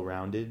pretty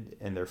well-rounded,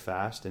 and they're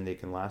fast, and they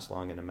can last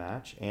long in a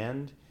match,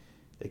 and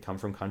they come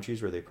from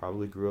countries where they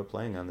probably grew up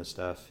playing on this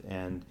stuff.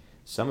 And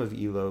some of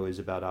ELO is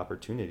about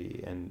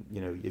opportunity, and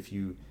if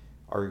you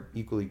are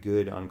equally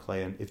good on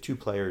clay, and if two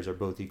players are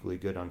both equally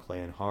good on clay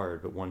and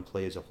hard, but one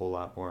plays a whole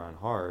lot more on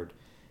hard,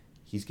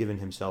 he's given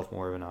himself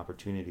more of an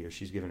opportunity, or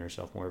she's given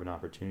herself more of an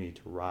opportunity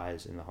to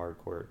rise in the hard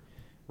court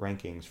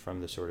rankings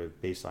from the sort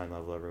of baseline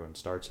level everyone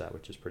starts at,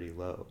 which is pretty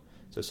low.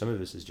 So some of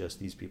this is just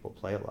these people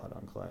play a lot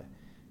on clay.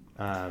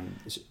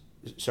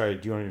 Sorry,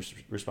 do you want to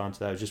respond to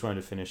that? I just wanted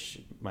to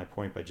finish my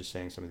point by just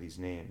saying some of these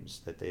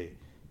names that they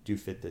do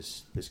fit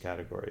this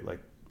category, like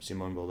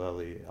Simone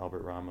Bolelli,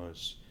 Albert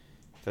Ramos,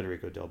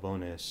 Federico Del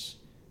Bonis.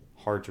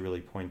 Hard to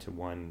really point to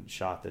one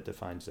shot that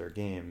defines their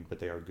game, but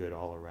they are good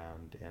all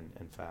around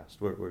and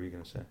fast. What were you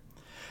going to say?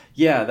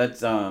 Yeah,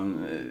 that's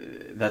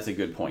a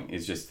good point.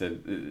 It's just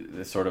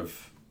the sort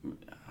of,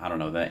 I don't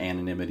know, the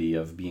anonymity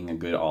of being a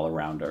good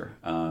all-arounder.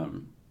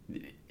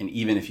 And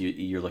even if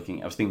you're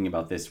looking, I was thinking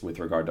about this with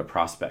regard to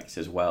prospects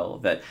as well,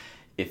 that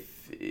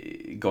if,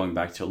 going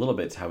back to a little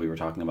bit to how we were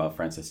talking about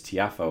Frances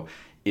Tiafoe,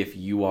 if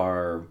you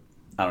are,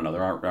 I don't know,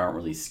 there aren't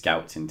really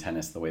scouts in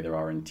tennis the way there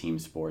are in team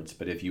sports,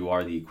 but if you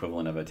are the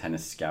equivalent of a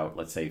tennis scout,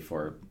 let's say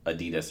for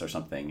Adidas or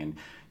something, and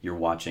you're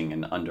watching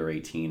an under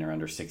 18 or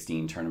under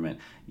 16 tournament,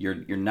 you're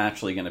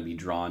naturally going to be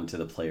drawn to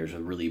the players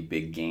with really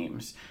big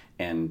games.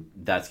 and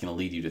that's going to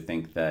lead you to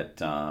think that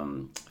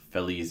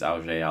Feliz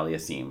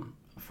Auger-Aliassime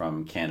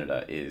from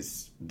Canada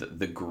is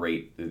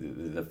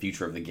the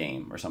future of the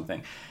game or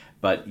something,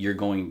 but you're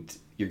going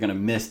to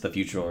miss the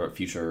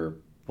future.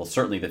 Well,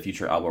 certainly the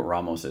future Albert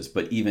Ramoses,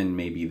 but even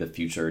maybe the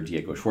future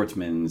Diego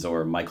Schwartzmans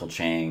or Michael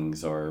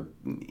Changs or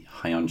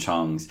Hyun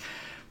Chung's,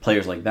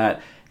 players like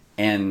that.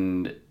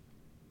 And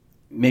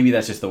maybe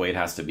that's just the way it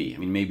has to be. I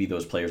mean, maybe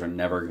those players are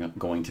never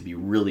going to be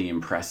really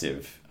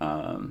impressive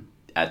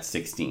at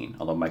 16,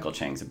 although Michael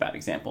Chang's a bad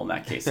example in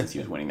that case since he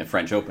was winning the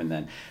French Open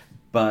then.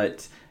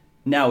 But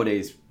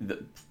nowadays,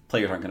 the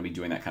players aren't going to be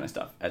doing that kind of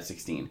stuff at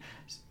 16.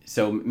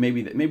 So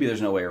maybe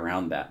there's no way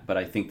around that, but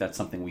I think that's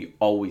something we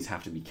always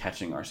have to be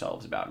catching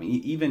ourselves about. I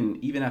mean,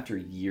 even after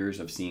years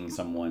of seeing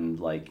someone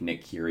like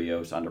Nick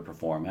Kyrgios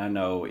underperform, I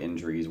know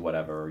injuries,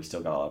 whatever, he's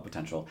still got a lot of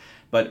potential.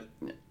 But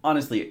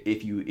honestly,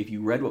 if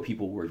you read what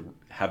people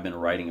have been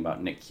writing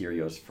about Nick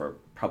Kyrgios for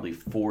probably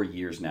 4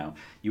 years now,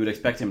 you would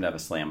expect him to have a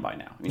slam by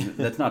now. I mean,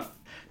 that's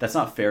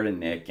not fair to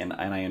Nick, and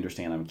I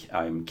understand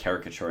I'm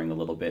caricaturing a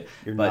little bit.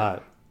 You're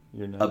not.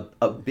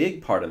 A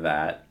big part of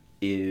that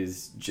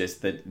is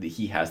just that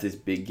he has this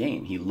big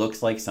game. He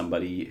looks like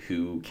somebody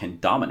who can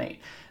dominate.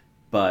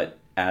 But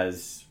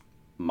as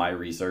my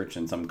research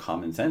and some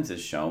common sense has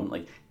shown,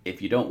 like,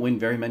 if you don't win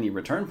very many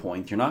return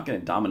points, you're not going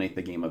to dominate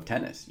the game of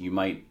tennis. You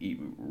might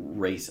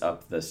race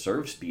up the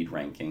serve speed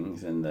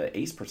rankings and the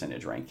ace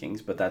percentage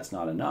rankings, but that's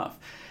not enough.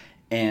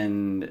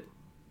 And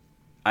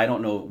I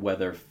don't know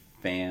whether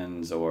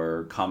fans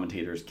or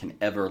commentators can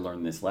ever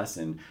learn this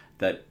lesson,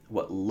 that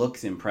what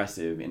looks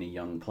impressive in a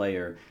young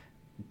player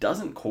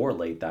doesn't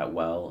correlate that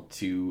well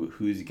to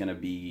who's going to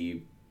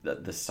be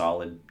the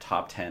solid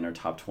top 10 or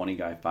top 20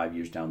 guy 5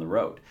 years down the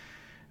road.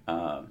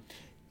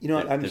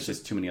 There's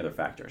just too many other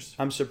factors.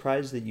 I'm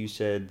surprised that you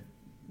said,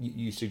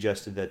 you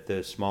suggested that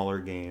the smaller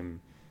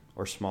game,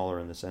 or smaller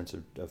in the sense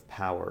of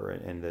power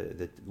and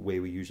the way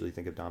we usually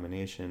think of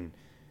domination,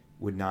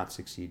 would not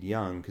succeed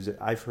young. Because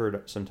I've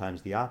heard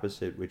sometimes the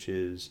opposite, which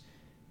is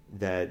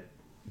that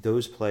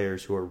those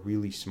players who are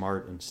really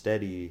smart and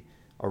steady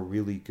are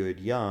really good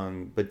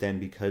young, but then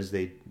because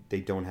they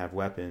don't have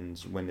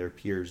weapons, when their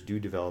peers do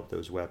develop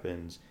those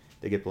weapons,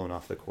 they get blown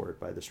off the court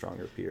by the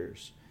stronger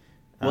peers.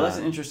 Well, it's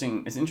an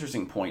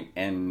interesting point,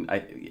 and I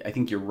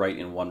think you're right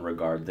in one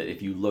regard, that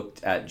if you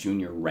looked at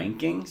junior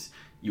rankings,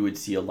 you would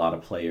see a lot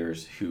of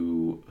players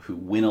who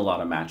win a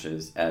lot of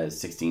matches as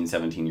 16,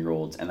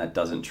 17-year-olds, and that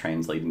doesn't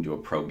translate into a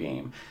pro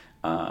game.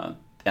 And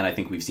I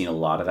think we've seen a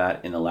lot of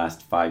that in the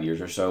last 5 years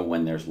or so,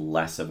 when there's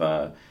less of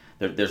a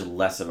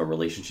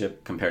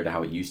relationship compared to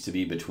how it used to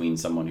be between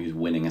someone who's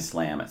winning a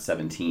slam at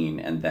 17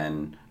 and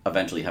then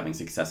eventually having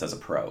success as a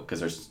pro, because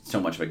there's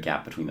so much of a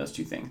gap between those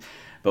two things.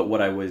 But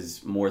what I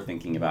was more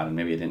thinking about, and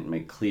maybe I didn't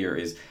make clear,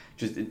 is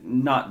just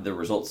not the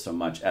results so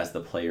much as the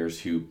players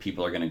who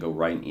people are going to go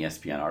write an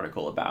ESPN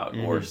article about,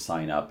 mm-hmm. or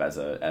sign up as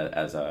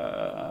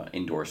a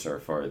endorser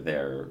for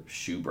their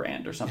shoe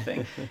brand or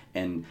something.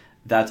 And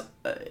that's...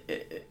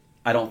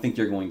 I don't think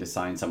you're going to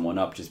sign someone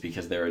up just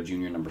because they're a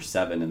junior number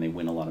 7 and they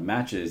win a lot of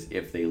matches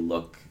if they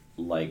look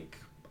like,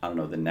 I don't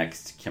know, the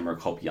next Kimmer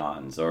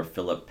Kopjans or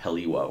Philip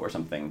Peliwo or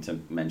something, to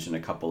mention a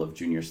couple of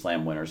junior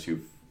slam winners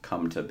who've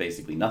come to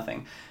basically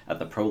nothing at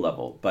the pro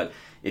level. But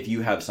if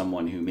you have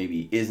someone who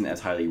maybe isn't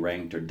as highly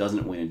ranked or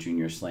doesn't win a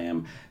junior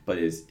slam but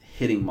is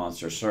hitting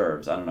monster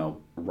serves, I don't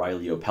know,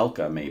 Riley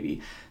Opelka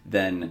maybe,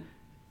 then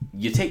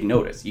you take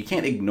notice. You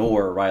can't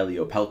ignore Riley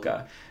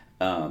Opelka.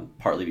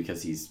 Partly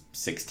because he's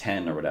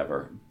 6'10" or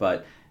whatever,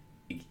 but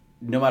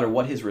no matter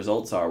what his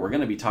results are, we're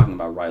going to be talking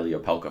about Riley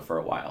Opelka for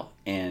a while,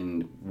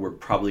 and we're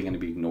probably going to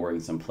be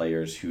ignoring some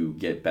players who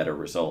get better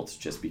results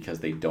just because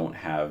they don't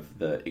have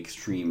the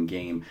extreme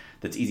game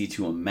that's easy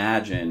to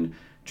imagine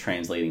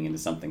translating into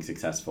something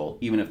successful,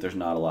 even if there's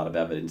not a lot of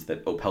evidence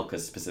that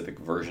Opelka's specific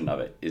version of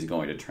it is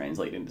going to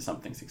translate into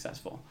something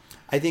successful.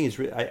 I think it's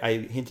I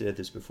hinted at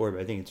this before,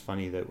 but I think it's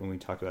funny that when we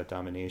talk about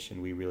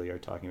domination, we really are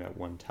talking about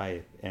one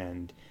type,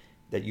 and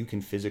that you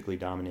can physically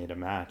dominate a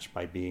match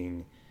by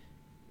being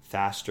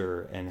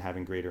faster and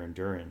having greater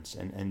endurance.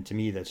 And to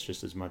me, that's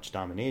just as much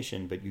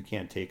domination, but you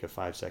can't take a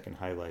 5-second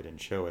highlight and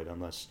show it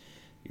unless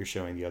you're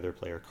showing the other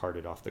player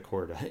carted off the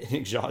court in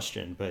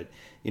exhaustion. But,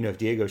 if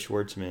Diego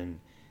Schwartzman,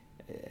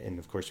 and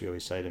of course we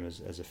always cite him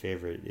as a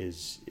favorite,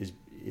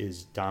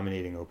 is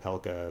dominating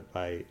Opelka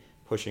by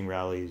pushing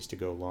rallies to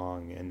go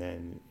long and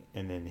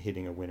then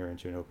hitting a winner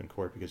into an open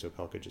court because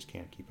Opelka just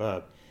can't keep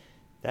up,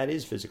 that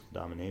is physical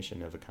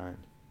domination of a kind.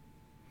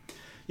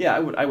 Yeah,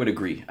 I would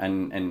agree,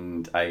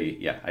 and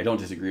I don't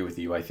disagree with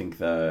you. I think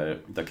the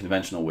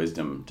conventional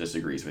wisdom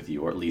disagrees with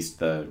you, or at least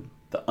the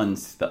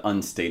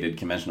unstated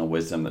conventional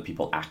wisdom that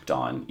people act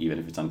on, even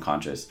if it's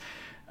unconscious.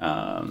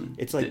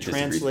 It's like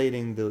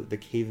translating the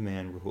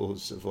caveman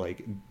rules of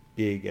like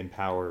big and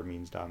power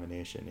means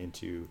domination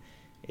into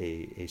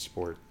a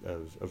sport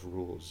of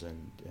rules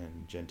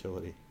and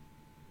gentility.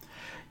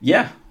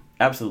 Yeah.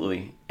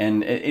 Absolutely.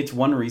 And it's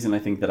one reason I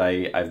think that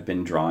I've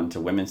been drawn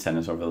to women's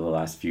tennis over the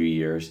last few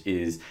years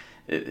is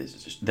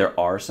there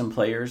are some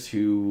players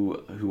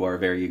who are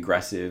very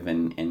aggressive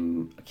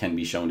and can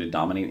be shown to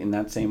dominate in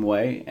that same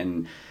way,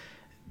 and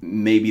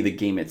maybe the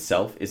game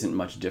itself isn't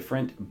much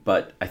different,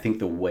 but I think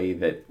the way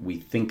that we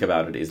think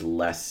about it is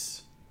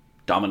less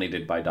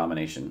dominated by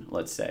domination,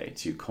 let's say,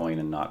 to coin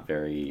a not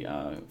very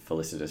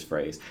felicitous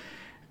phrase.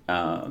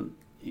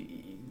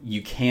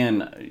 You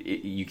can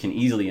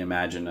easily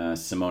imagine a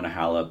Simona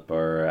Halep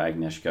or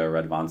Agnieszka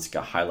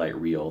Radwanska highlight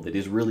reel that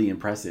is really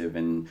impressive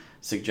and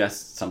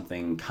suggests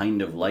something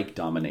kind of like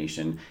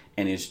domination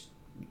and is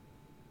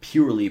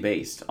purely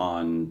based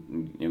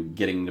on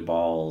getting the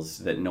balls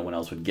that no one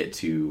else would get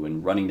to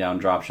and running down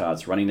drop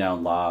shots, running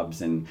down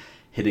lobs, and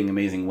hitting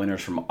amazing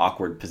winners from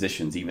awkward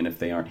positions, even if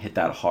they aren't hit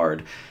that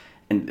hard.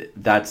 And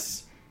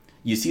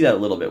you see that a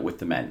little bit with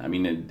the men. I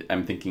mean,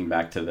 I'm thinking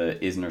back to the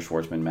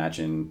Isner-Schwartzman match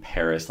in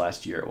Paris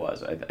last year. It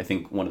was. I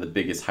think one of the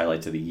biggest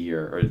highlights of the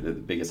year, or the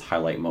biggest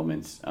highlight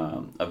moments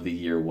of the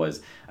year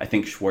was, I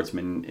think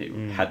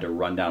Schwartzman had to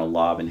run down a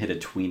lob and hit a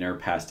tweener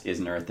past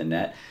Isner at the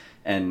net.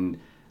 And,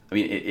 I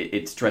mean,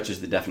 it stretches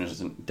the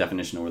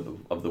definition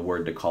of the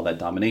word to call that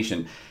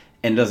domination.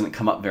 And it doesn't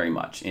come up very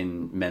much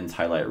in men's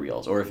highlight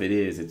reels. Or if it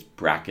is, it's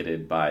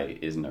bracketed by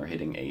Isner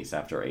hitting ace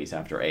after ace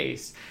after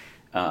ace.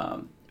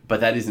 But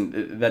that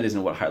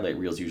isn't what highlight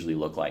reels usually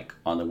look like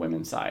on the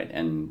women's side,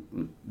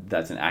 and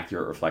that's an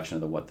accurate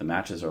reflection of what the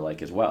matches are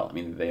like as well. I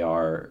mean, they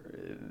are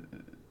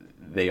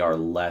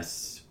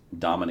less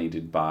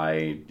dominated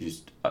by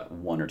just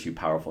one or two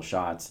powerful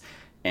shots,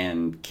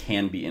 and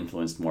can be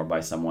influenced more by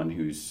someone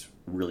who's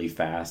really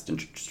fast and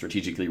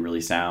strategically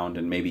really sound,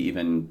 and maybe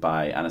even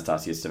by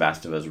Anastasia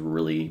Sevastova's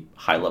really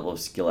high level of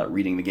skill at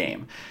reading the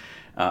game.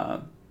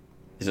 So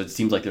it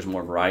seems like there's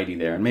more variety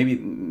there, and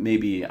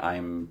maybe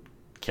I'm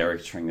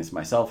caricaturing this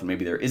myself, and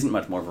maybe there isn't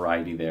much more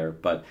variety there,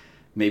 but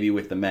maybe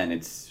with the men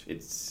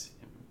it's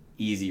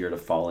easier to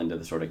fall into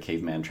the sort of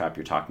caveman trap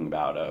you're talking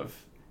about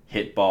of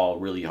hit ball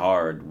really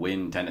hard,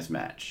 win tennis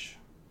match.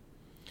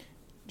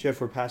 Jeff,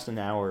 we're past an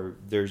hour.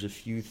 There's a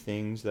few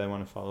things that I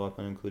want to follow up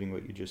on, including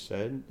what you just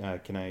said.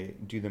 Can I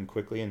do them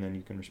quickly and then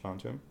you can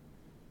respond to them?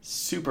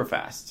 Super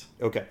fast.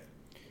 Okay.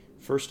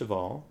 First of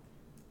all,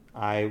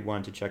 I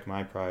wanted to check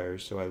my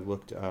priors, so I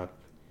looked up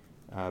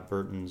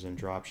Burton's and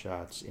drop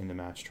shots in the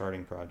match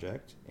charting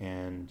project,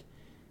 and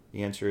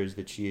the answer is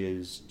that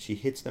she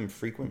hits them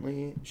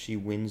frequently. She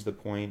wins the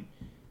point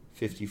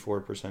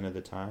 54% of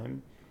the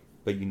time,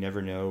 but you never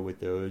know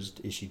with those,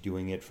 is she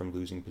doing it from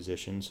losing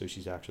position, so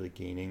she's actually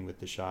gaining with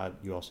the shot?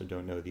 You also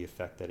don't know the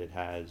effect that it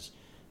has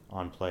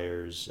on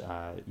players,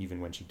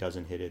 even when she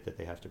doesn't hit it, that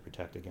they have to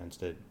protect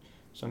against it.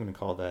 So I'm going to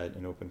call that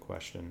an open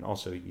question.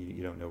 Also,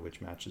 you don't know which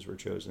matches were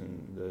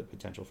chosen, the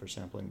potential for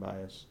sampling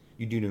bias.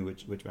 You do know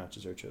which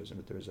matches are chosen,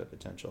 but there is that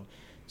potential.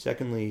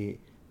 Secondly,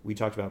 we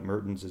talked about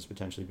Mertens as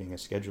potentially being a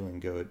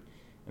scheduling goat,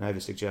 and I have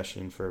a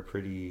suggestion for a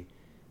pretty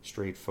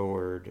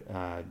straightforward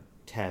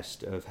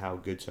test of how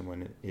good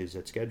someone is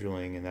at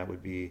scheduling, and that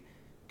would be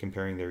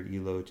comparing their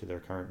ELO to their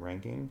current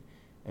ranking.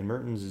 And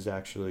Mertens is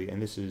actually,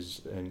 and this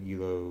is an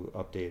ELO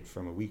update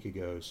from a week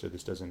ago, so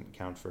this doesn't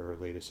count for her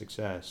latest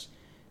success,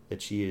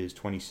 that she is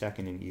 22nd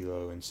in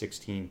ELO and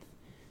 16th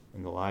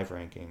in the live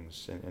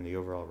rankings and the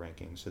overall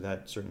rankings. So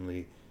that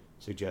certainly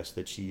suggests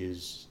that she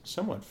is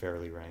somewhat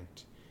fairly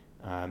ranked.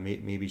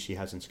 Maybe she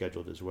hasn't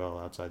scheduled as well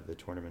outside the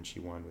tournament she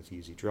won with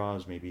easy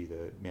draws. Maybe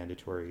the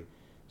mandatory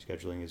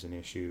scheduling is an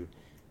issue.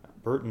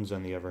 Burton's,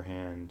 on the other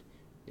hand,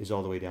 is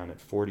all the way down at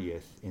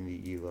 40th in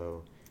the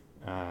ELO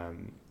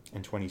and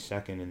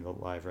 22nd in the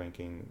live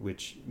ranking,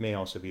 which may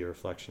also be a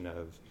reflection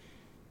of,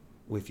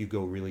 if you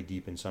go really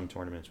deep in some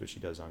tournaments, which she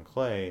does on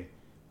clay,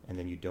 and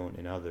then you don't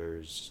in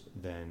others,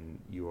 then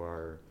you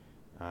are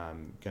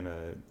going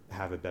to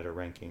have a better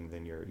ranking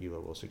than your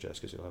ELO will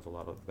suggest, because you'll have a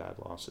lot of bad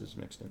losses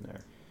mixed in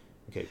there.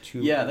 Okay,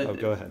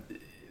 go ahead.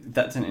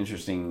 That's an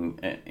interesting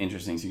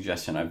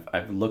suggestion.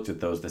 I've looked at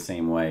those the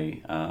same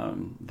way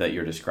that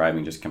you're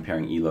describing, just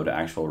comparing ELO to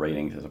actual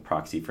ratings as a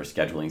proxy for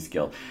scheduling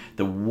skill.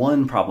 The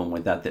one problem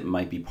with that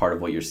might be part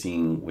of what you're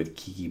seeing with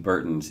Kiki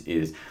Bertens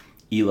is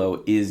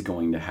ELO is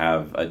going to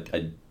have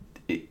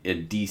a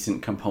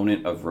decent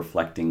component of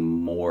reflecting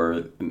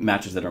more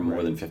matches that are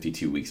more than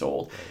 52 weeks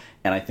old. Right.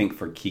 And I think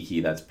for Kiki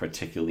that's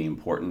particularly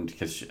important,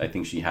 because I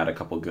think she had a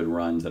couple good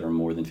runs that are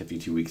more than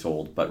 52 weeks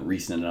old, but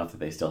recent enough that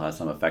they still have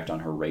some effect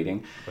on her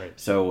rating. Right.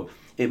 So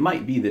it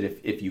might be that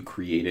if you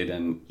created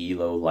an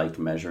ELO-like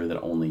measure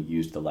that only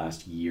used the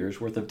last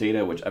year's worth of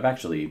data, which I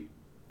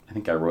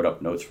think I wrote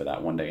up notes for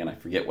that one day, and I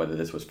forget whether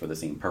this was for the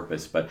same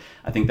purpose, but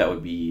I think that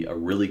would be a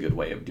really good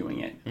way of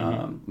doing it.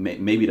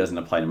 Mm-hmm. Maybe it doesn't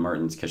apply to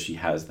Mertens because she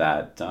has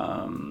that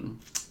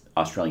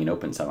Australian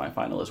Open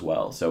semifinal as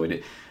well. So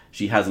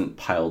she hasn't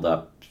piled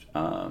up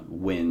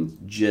wins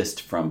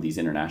just from these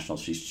internationals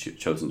she's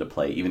chosen to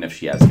play, even if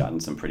she has gotten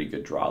some pretty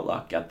good draw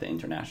luck at the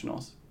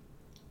internationals.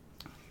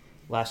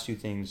 Last two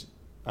things,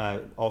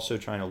 also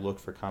trying to look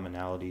for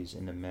commonalities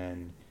in the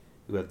men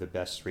who have the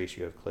best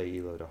ratio of clay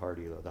ELO to hard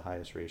ELO, the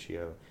highest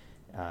ratio,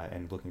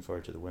 and looking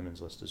forward to the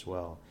women's list as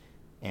well.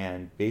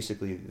 And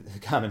basically, the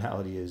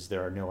commonality is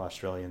there are no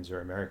Australians or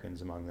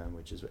Americans among them,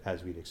 which is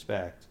as we'd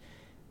expect.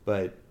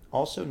 But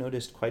also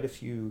noticed quite a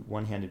few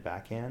one-handed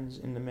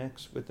backhands in the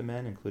mix with the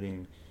men,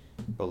 including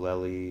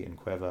Bolelli and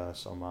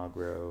Cuevas,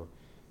 Almagro,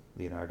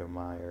 Leonardo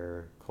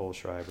Meyer,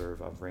 Kohlschreiber,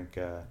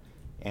 Wawrinka.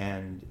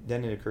 And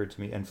then it occurred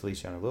to me, and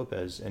Feliciano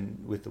Lopez,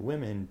 and with the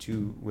women,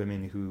 two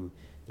women who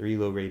their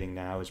ELO rating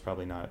now is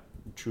probably not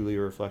truly a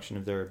reflection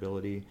of their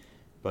ability,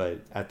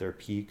 but at their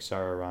peak,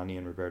 Sara Errani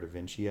and Roberta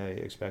Vinci, I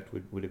expect,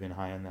 would have been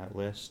high on that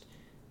list.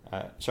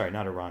 Sorry,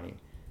 not Errani.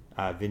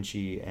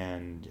 Vinci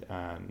and,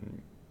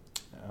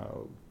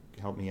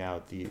 help me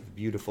out, the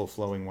beautiful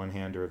flowing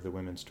one-hander of the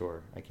women's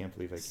tour. I can't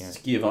believe I can't.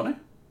 Schiavone?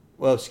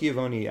 Well,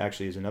 Schiavone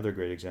actually is another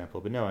great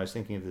example, but no, I was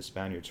thinking of the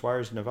Spaniard,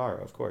 Suarez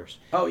Navarro, of course.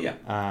 Oh, yeah,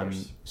 of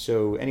course.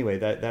 So anyway,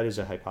 that is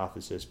a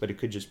hypothesis, but it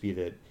could just be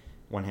that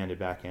one-handed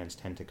backhands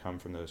tend to come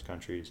from those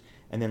countries.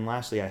 And then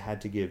lastly, I had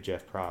to give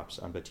Jeff props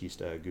on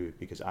Bautista Agut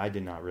because I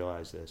did not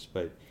realize this,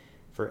 but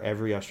for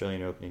every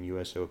Australian Open and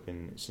U.S.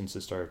 Open since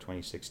the start of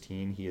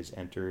 2016, he has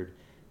entered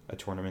a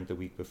tournament the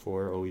week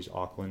before, always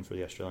Auckland for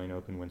the Australian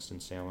Open,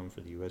 Winston-Salem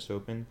for the U.S.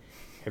 Open.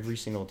 Every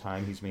single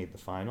time he's made the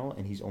final,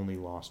 and he's only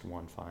lost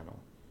one final.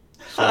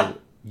 So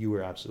you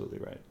were absolutely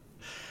right.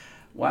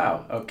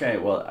 Wow. Okay.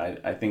 Well,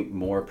 I think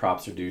more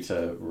props are due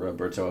to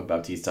Roberto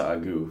Bautista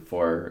Agut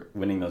for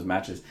winning those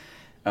matches.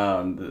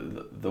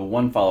 The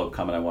one follow-up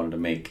comment I wanted to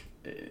make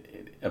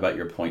about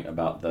your point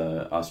about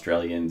the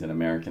Australians and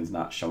Americans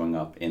not showing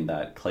up in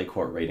that clay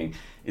court rating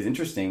is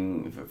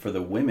interesting. For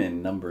the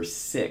women, number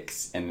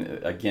 6,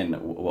 and again,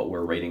 what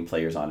we're rating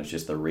players on is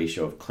just the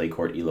ratio of clay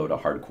court ELO to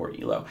hard court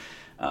ELO.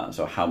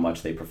 So how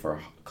much they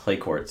prefer clay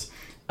courts.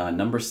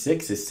 Number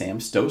 6 is Sam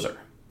Stosur.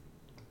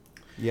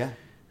 Yeah.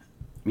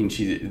 I mean,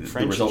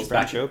 the results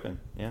French Open.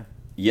 Yeah.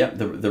 Yeah,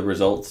 the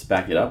results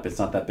back it up. It's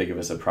not that big of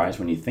a surprise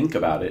when you think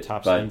about it.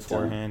 Top spin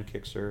forehand,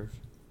 kick serve.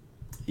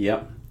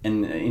 Yep.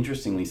 And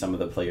interestingly, some of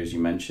the players you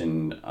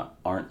mentioned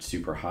aren't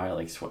super high,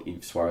 like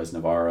Suarez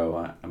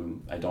Navarro.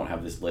 I don't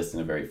have this list in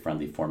a very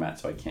friendly format,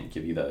 so I can't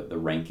give you the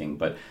ranking,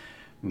 but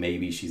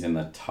maybe she's in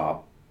the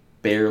top,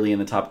 barely in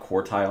the top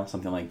quartile,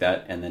 something like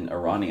that. And then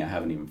Errani I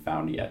haven't even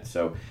found yet,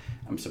 so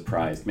I'm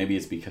surprised. Maybe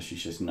it's because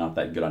she's just not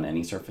that good on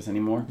any surface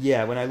anymore.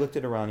 Yeah, when I looked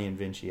at Errani and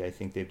Vinci, I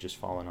think they've just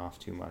fallen off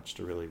too much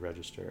to really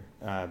register.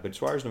 But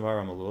Suarez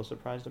Navarro I'm a little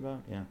surprised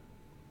about, yeah.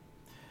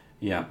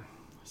 Yeah.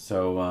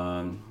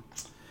 So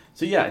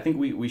yeah, I think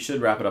we should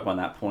wrap it up on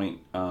that point.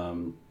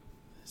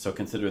 So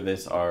consider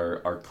this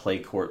our clay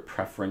court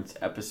preference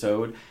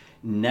episode.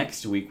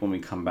 Next week when we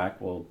come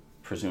back, we'll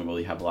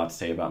presumably have a lot to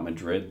say about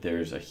Madrid.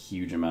 There's a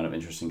huge amount of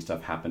interesting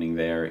stuff happening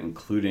there,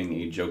 including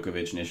a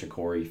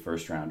Djokovic-Nishikori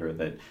first rounder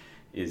that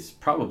is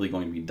probably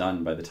going to be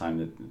done by the time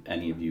that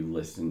any of you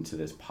listen to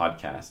this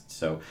podcast.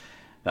 So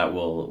that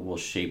will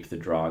shape the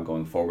draw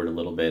going forward a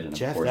little bit. And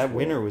Jeff, of course, that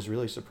winner was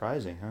really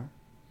surprising, huh?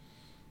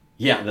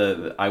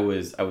 Yeah, I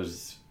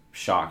was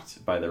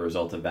shocked by the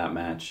result of that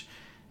match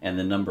and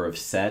the number of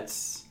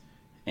sets.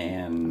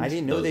 And I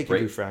didn't know they could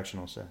do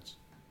fractional sets.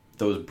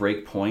 Those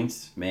break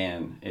points,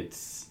 man,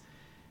 it's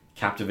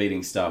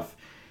captivating stuff.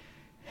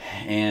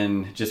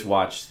 And just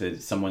watch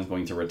that someone's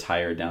going to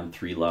retire down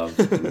 3-love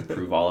and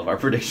prove all of our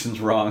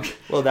predictions wrong.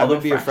 Well, that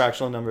would be a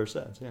fractional number of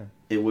sets, yeah.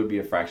 It would be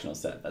a fractional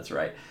set, that's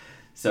right.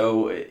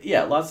 So,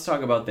 yeah, lots to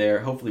talk about there.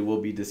 Hopefully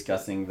we'll be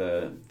discussing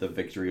the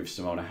victory of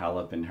Simona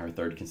Halep in her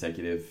third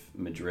consecutive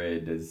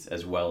Madrid,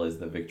 as well as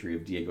the victory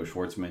of Diego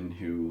Schwartzman,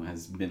 who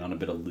has been on a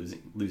bit of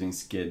losing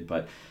skid,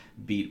 but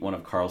beat one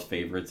of Carl's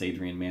favorites,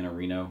 Adrian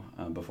Manarino,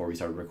 before we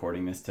started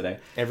recording this today.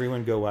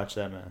 Everyone go watch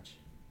that match.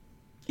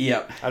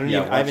 Yeah. I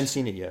haven't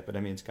seen it yet, but I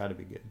mean, it's got to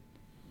be good.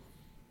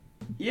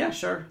 Yeah,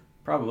 sure.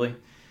 Probably.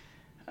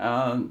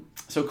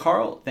 So,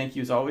 Carl, thank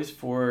you as always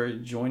for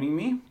joining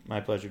me. My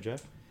pleasure,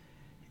 Jeff.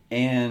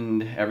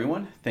 And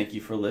everyone, thank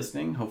you for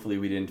listening. Hopefully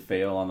we didn't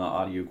fail on the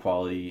audio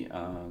quality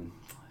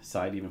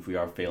side, even if we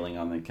are failing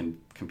on the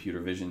computer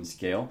vision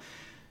scale.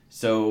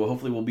 So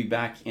hopefully we'll be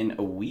back in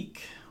a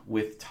week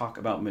with talk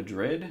about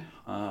Madrid.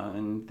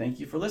 And thank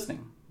you for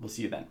listening. We'll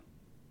see you then.